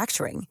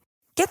manufacturing.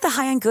 Get the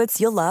high-end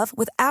goods you'll love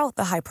without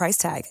the high price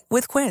tag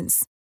with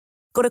Quince.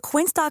 Go to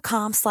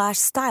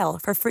quince.com/style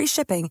for free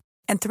shipping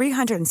and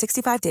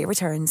 365-day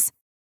returns.